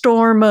like the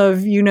storm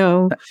of,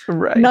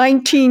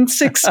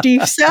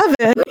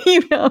 1967,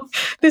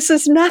 this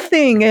is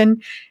nothing.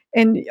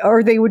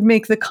 Or they would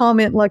make the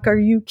comment like, are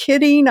you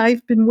kidding?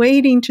 I've been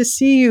waiting to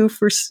see you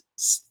for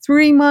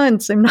 3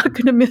 months. I'm not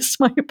going to miss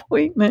my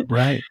appointment.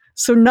 Right.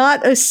 So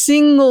not a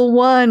single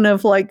one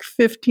of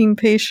 15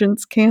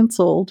 patients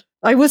canceled.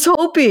 I was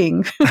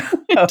hoping.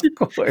 Of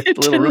course, a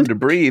little room to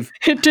breathe.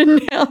 It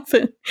didn't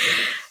happen.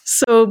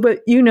 So, but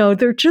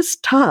they're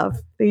just tough.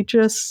 They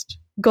just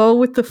go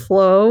with the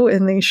flow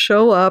and they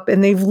show up,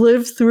 and they've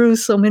lived through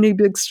so many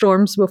big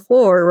storms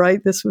before,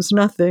 right? This was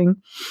nothing.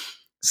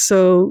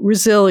 So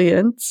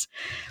resilience.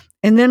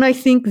 And then I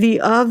think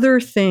the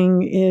other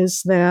thing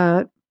is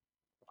that,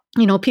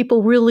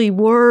 people really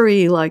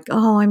worry like,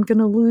 oh, I'm going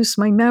to lose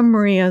my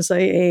memory as I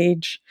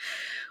age.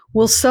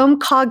 Well, some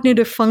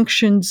cognitive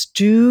functions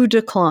do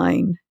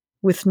decline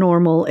with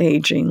normal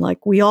aging.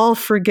 Like we all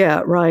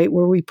forget, right,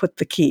 where we put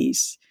the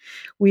keys.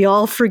 We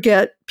all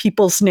forget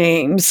people's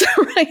names,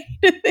 right?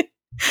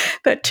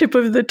 That tip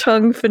of the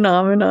tongue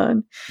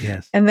phenomenon.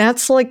 Yes. And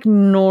that's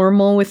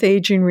normal with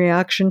aging.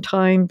 Reaction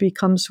time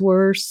becomes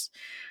worse.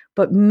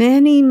 But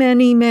many,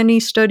 many, many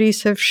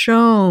studies have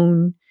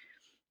shown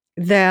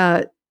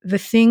that the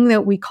thing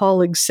that we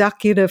call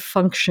executive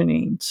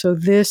functioning, so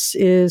this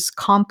is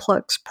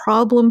complex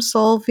problem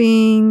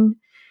solving,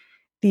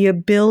 the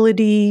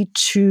ability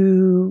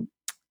to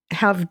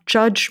have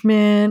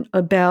judgment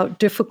about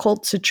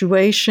difficult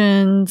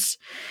situations,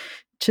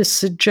 to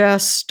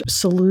suggest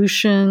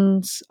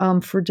solutions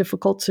for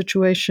difficult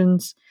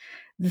situations,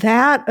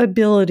 that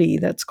ability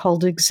that's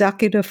called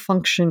executive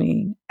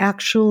functioning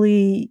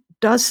actually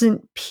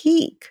doesn't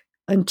peak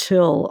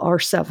until our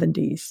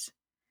 70s.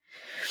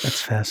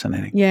 That's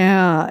fascinating.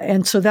 Yeah.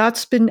 And so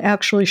that's been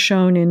actually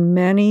shown in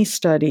many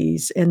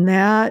studies, and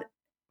that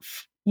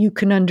you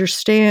can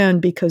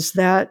understand because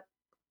the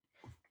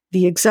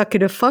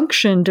executive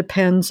function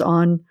depends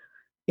on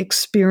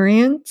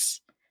experience.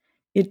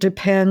 It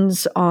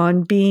depends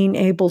on being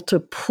able to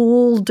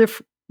pull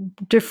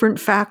different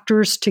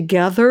factors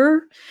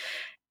together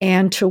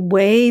and to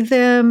weigh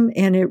them.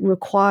 And it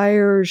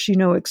requires,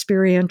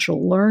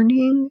 experiential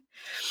learning,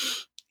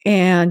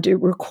 and it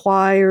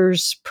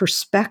requires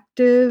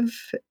perspective.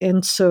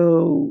 And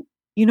so,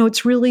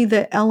 it's really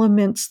the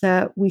elements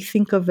that we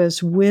think of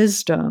as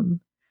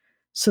wisdom.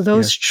 So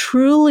those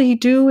truly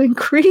do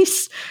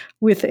increase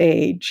with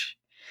age.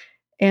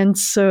 And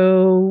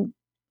so,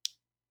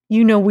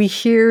 we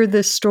hear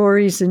the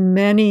stories in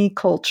many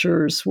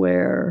cultures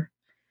where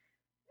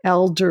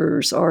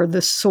elders are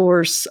the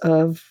source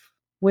of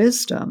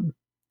wisdom.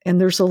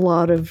 And there's a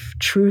lot of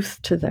truth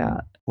to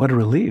that. What a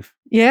relief.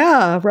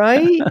 Yeah,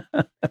 right?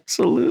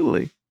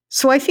 Absolutely.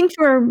 So I think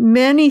there are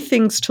many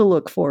things to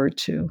look forward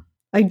to.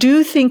 I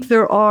do think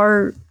there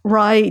are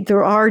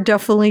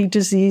definitely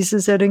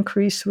diseases that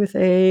increase with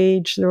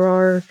age. There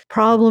are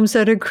problems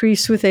that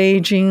increase with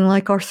aging,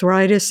 like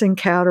arthritis and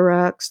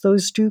cataracts.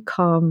 Those do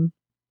come.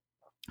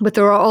 But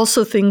there are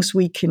also things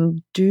we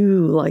can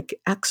do, like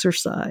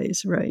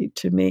exercise, right,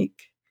 to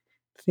make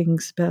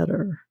things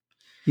better.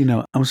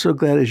 I'm so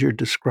glad as you're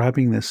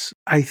describing this,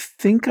 I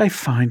think I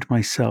find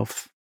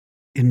myself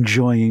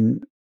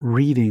enjoying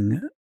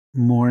reading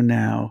more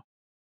now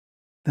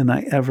than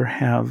I ever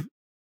have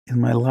in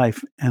my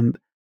life. And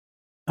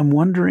I'm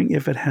wondering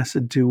if it has to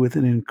do with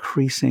an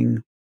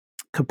increasing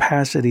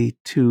capacity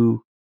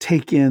to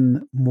take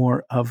in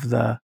more of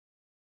the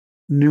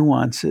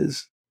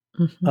nuances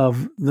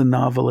of the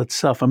novel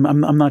itself.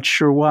 I'm not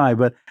sure why,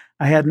 but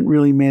I hadn't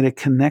really made a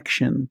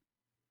connection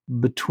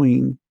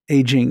between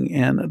aging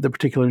and the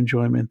particular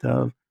enjoyment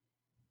of,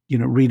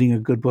 reading a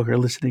good book or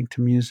listening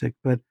to music.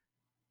 But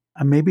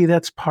maybe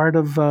that's part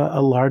of a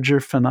larger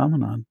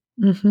phenomenon.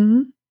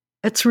 Mm-hmm.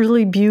 It's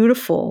really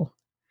beautiful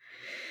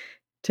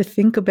to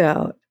think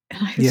about.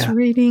 And I was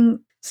reading,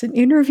 it's an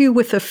interview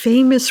with a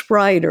famous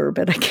writer,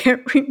 but I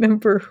can't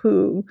remember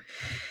who.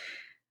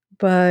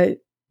 But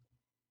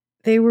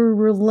they were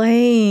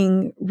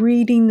relaying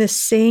reading the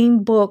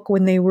same book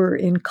when they were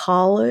in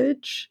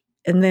college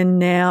and then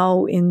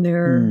now in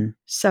their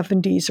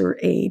 70s or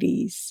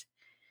 80s.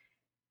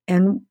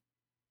 And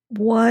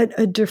what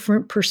a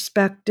different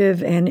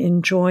perspective and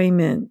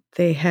enjoyment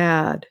they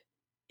had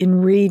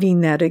in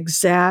reading that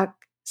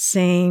exact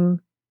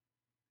same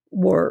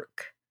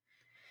work,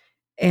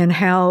 and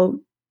how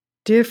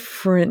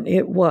different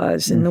it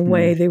was in the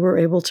way they were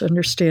able to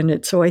understand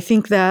it. So I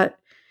think that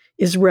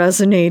is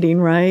resonating,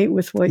 right,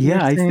 with what you're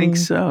saying. Yeah, I think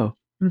so.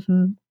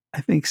 Mm-hmm.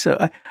 I think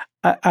so.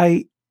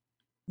 I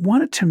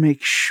wanted to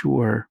make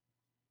sure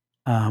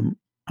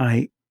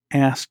I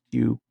asked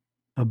you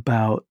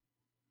about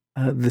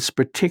this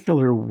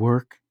particular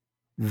work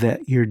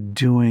that you're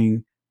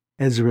doing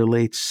as it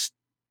relates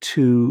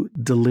to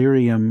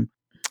delirium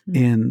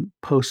in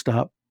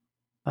post-op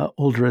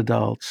older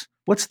adults.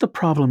 What's the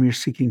problem you're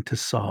seeking to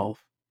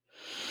solve?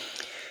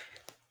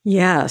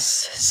 Yes.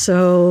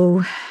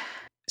 So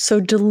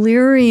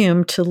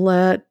delirium, to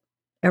let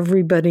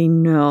everybody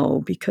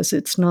know, because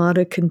it's not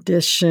a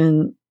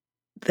condition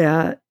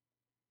that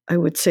I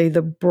would say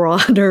the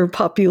broader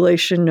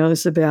population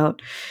knows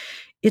about.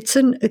 It's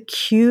an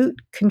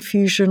acute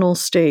confusional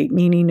state,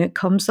 meaning it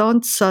comes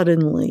on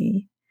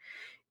suddenly,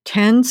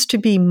 tends to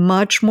be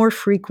much more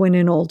frequent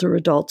in older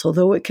adults,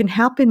 although it can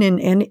happen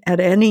at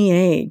any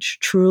age,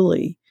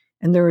 truly.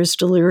 And there is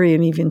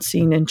delirium even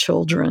seen in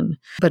children,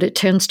 but it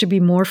tends to be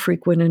more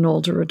frequent in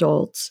older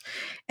adults.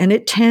 And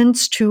it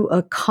tends to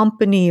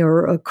accompany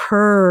or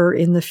occur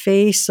in the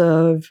face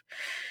of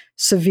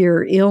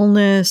severe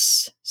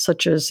illness,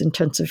 such as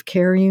intensive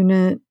care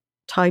unit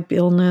type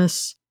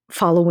illness,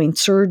 following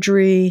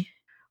surgery,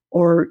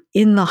 or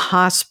in the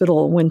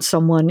hospital when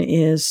someone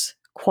is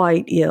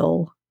quite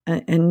ill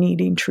and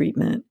needing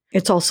treatment.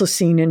 It's also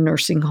seen in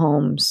nursing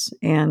homes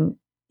and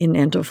in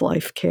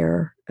end-of-life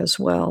care as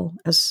well,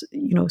 as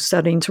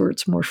settings where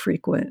it's more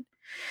frequent.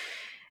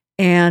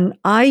 And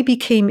I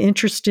became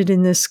interested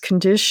in this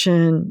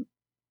condition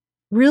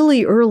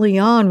really early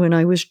on when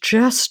I was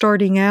just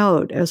starting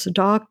out as a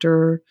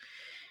doctor.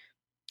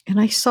 And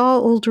I saw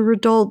older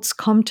adults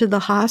come to the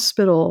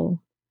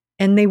hospital,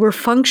 and they were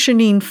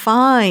functioning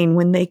fine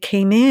when they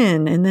came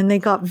in. And then they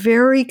got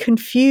very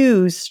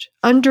confused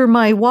under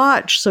my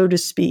watch, so to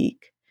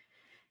speak.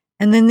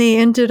 And then they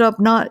ended up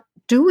not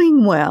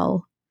doing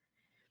well.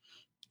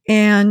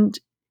 And,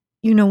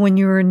 when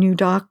you're a new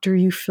doctor,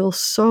 you feel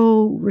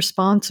so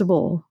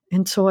responsible.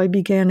 And so I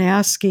began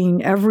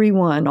asking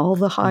everyone, all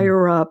the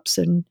higher ups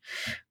and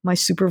my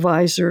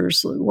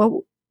supervisors,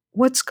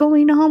 what's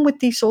going on with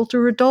these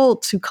older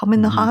adults who come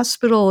in the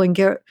hospital and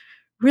get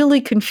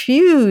really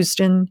confused,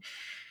 and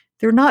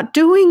they're not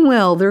doing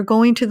well. They're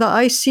going to the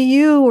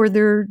ICU, or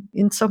they're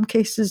in some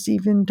cases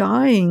even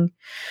dying.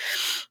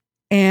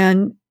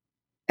 And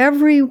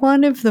every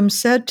one of them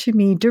said to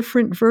me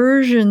different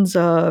versions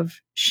of,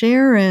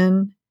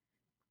 Sharon,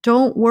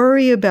 don't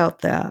worry about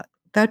that.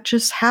 That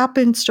just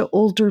happens to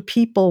older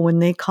people when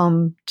they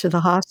come to the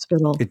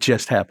hospital. It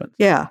just happens.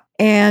 Yeah.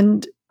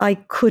 And I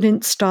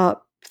couldn't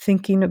stop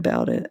thinking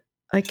about it.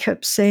 I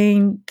kept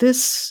saying,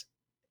 this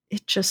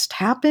it just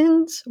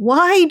happens?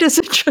 Why does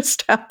it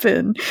just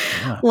happen?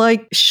 Yeah.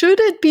 Like, should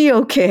it be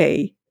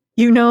okay?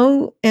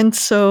 And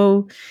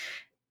so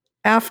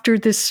after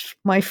this,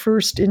 my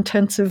first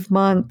intensive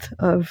month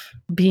of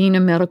being a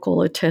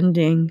medical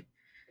attending,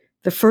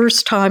 the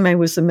first time I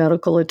was a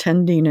medical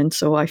attending, and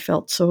so I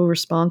felt so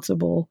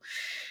responsible.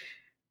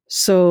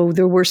 So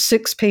there were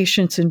 6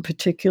 patients in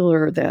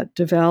particular that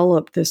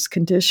developed this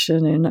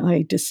condition, and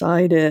I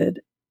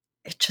decided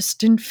it just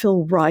didn't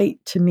feel right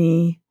to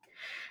me.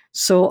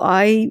 So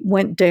I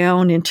went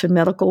down into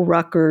medical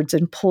records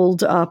and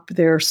pulled up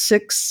their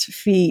 6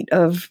 feet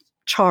of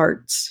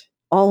charts,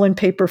 all in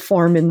paper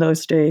form in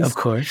those days. Of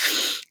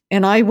course.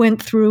 And I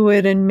went through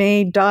it and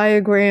made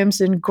diagrams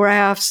and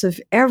graphs of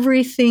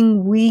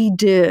everything we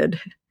did,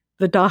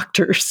 the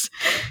doctors,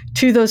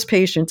 to those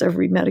patients,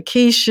 every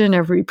medication,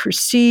 every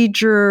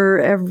procedure,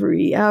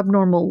 every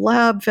abnormal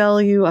lab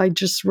value. I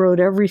just wrote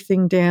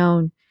everything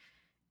down.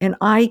 And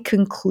I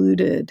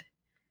concluded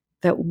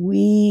that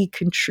we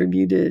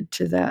contributed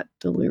to that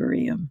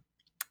delirium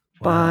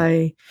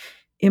by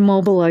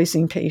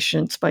immobilizing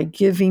patients, by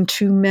giving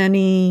too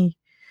many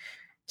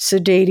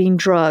sedating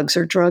drugs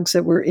or drugs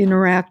that were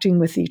interacting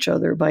with each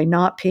other, by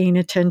not paying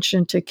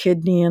attention to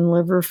kidney and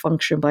liver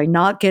function, by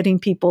not getting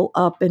people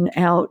up and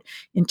out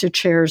into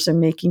chairs and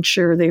making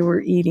sure they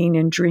were eating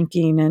and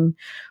drinking and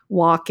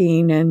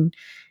walking and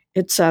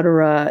et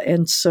cetera.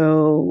 And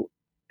so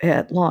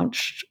it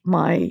launched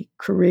my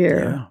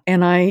career. Yeah.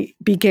 And I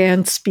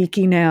began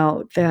speaking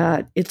out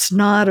that it's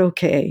not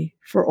okay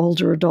for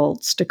older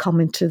adults to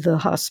come into the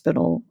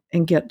hospital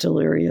and get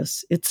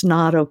delirious. It's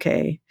not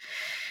okay.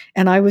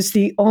 And I was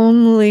the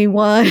only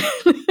one,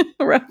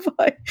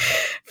 Rabbi,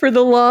 for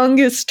the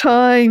longest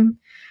time.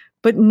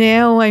 But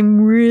now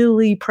I'm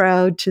really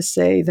proud to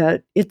say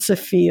that it's a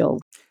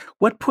field.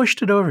 What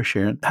pushed it over,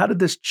 Sharon? How did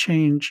this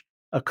change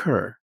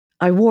occur?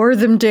 I wore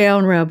them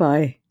down,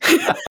 Rabbi.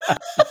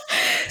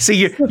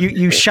 See,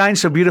 you shine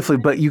so beautifully,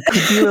 but you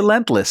could be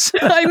relentless.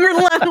 I'm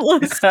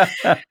relentless.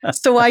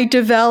 So I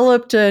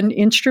developed an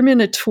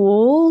instrument, a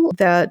tool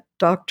that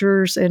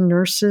doctors and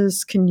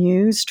nurses can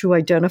use to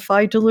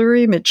identify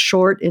delirium. It's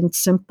short and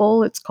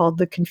simple. It's called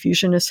the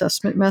Confusion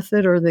Assessment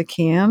Method, or the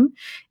CAM,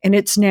 and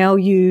it's now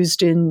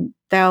used in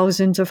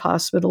thousands of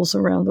hospitals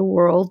around the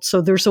world.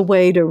 So there's a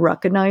way to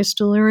recognize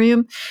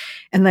delirium.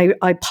 And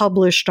I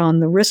published on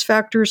the risk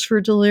factors for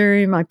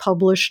delirium. I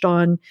published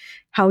on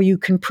how you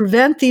can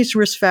prevent these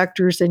risk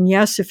factors. And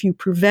yes, if you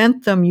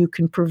prevent them, you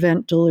can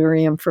prevent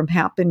delirium from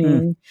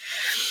happening.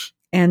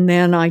 And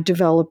then I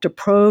developed a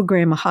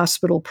program, a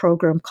hospital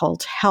program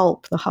called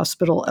HELP, the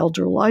Hospital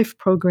Elder Life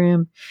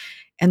Program.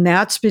 And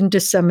that's been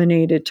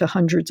disseminated to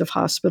hundreds of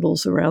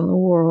hospitals around the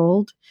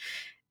world.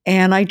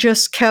 And I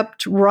just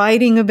kept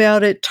writing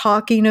about it,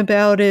 talking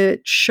about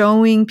it,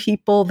 showing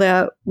people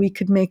that we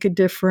could make a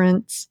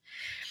difference,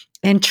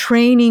 and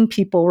training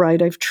people,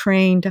 right? I've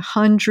trained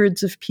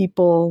hundreds of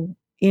people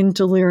in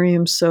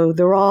delirium. So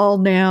they're all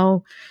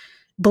now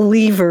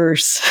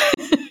believers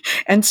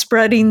and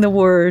spreading the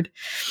word.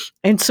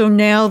 And so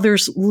now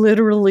there's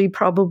literally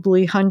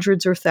probably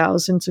hundreds or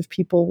thousands of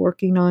people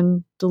working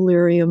on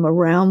delirium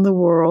around the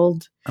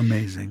world.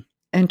 Amazing.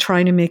 And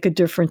trying to make a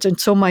difference. And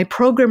so my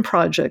program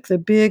project, the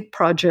big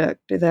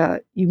project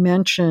that you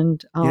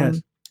mentioned,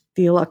 Yes.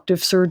 the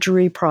elective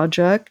surgery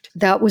project,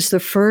 that was the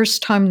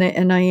first time the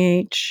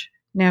NIH,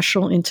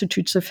 National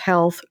Institutes of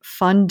Health,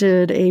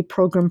 funded a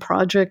program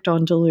project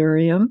on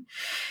delirium.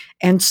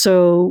 And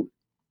so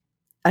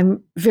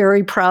I'm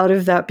very proud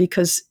of that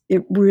because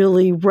it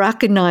really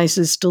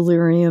recognizes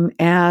delirium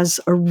as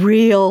a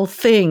real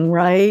thing,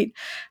 right?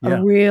 Yeah.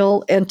 A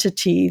real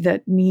entity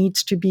that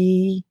needs to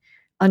be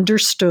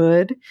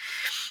understood.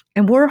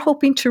 And we're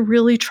hoping to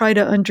really try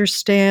to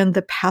understand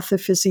the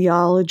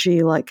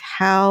pathophysiology, like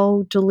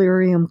how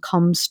delirium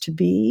comes to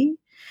be.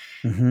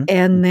 Mm-hmm.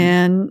 And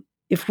then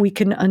if we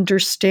can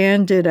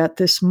understand it at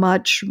this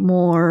much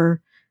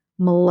more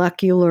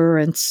molecular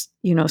and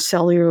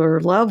cellular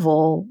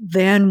level,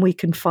 then we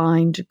can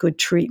find good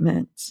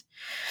treatments.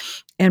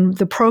 And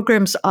the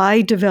programs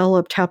I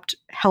developed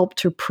help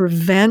to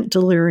prevent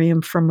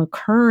delirium from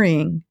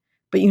occurring.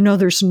 But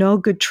there's no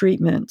good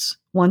treatments.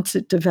 Once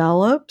it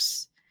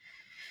develops,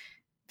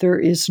 there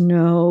is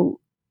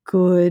no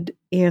good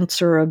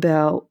answer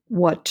about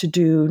what to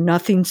do.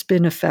 Nothing's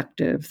been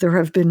effective. There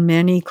have been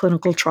many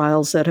clinical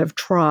trials that have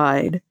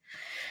tried,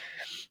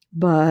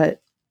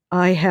 but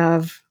I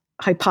have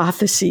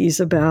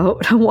hypotheses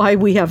about why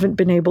we haven't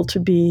been able to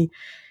be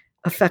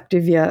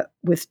effective yet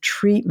with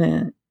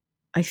treatment.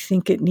 I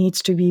think it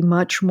needs to be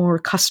much more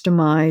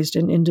customized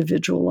and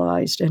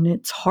individualized, and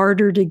it's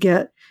harder to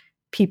get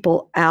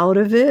people out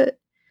of it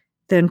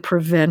than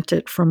prevent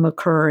it from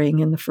occurring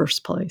in the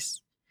first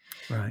place.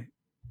 Right.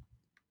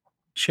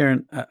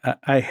 Sharon,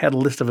 I had a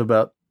list of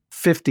about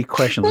 50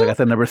 questions. I got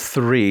the number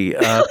 3,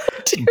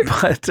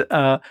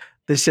 but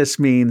this just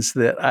means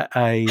that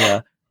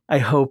I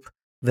hope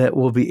that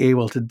we'll be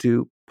able to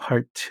do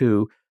part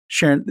 2.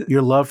 Sharon,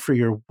 your love for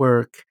your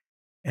work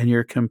and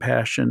your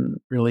compassion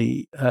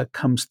really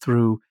comes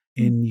through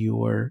in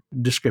your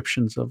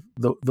descriptions of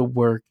the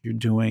work you're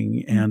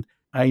doing. And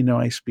I know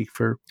I speak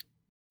for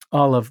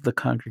all of the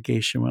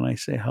congregation when I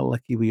say how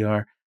lucky we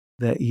are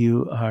that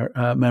you are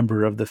a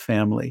member of the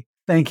family.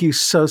 Thank you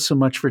so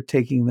much for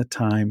taking the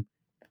time.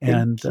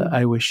 And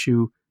I wish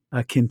you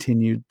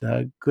continued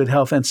good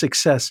health and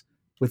success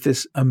with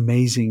this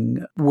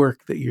amazing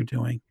work that you're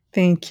doing.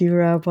 Thank you,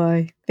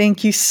 Rabbi.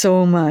 Thank you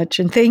so much.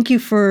 And thank you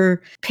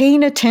for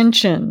paying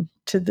attention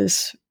to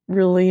this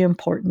really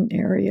important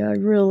area. I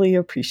really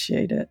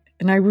appreciate it.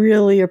 And I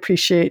really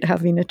appreciate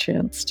having a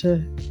chance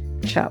to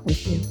chat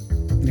with you.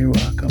 You're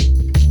welcome.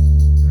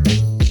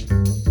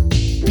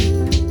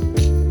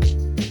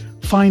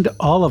 Find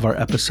all of our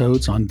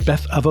episodes on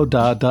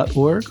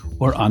bethavodah.org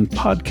or on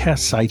podcast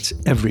sites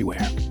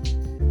everywhere.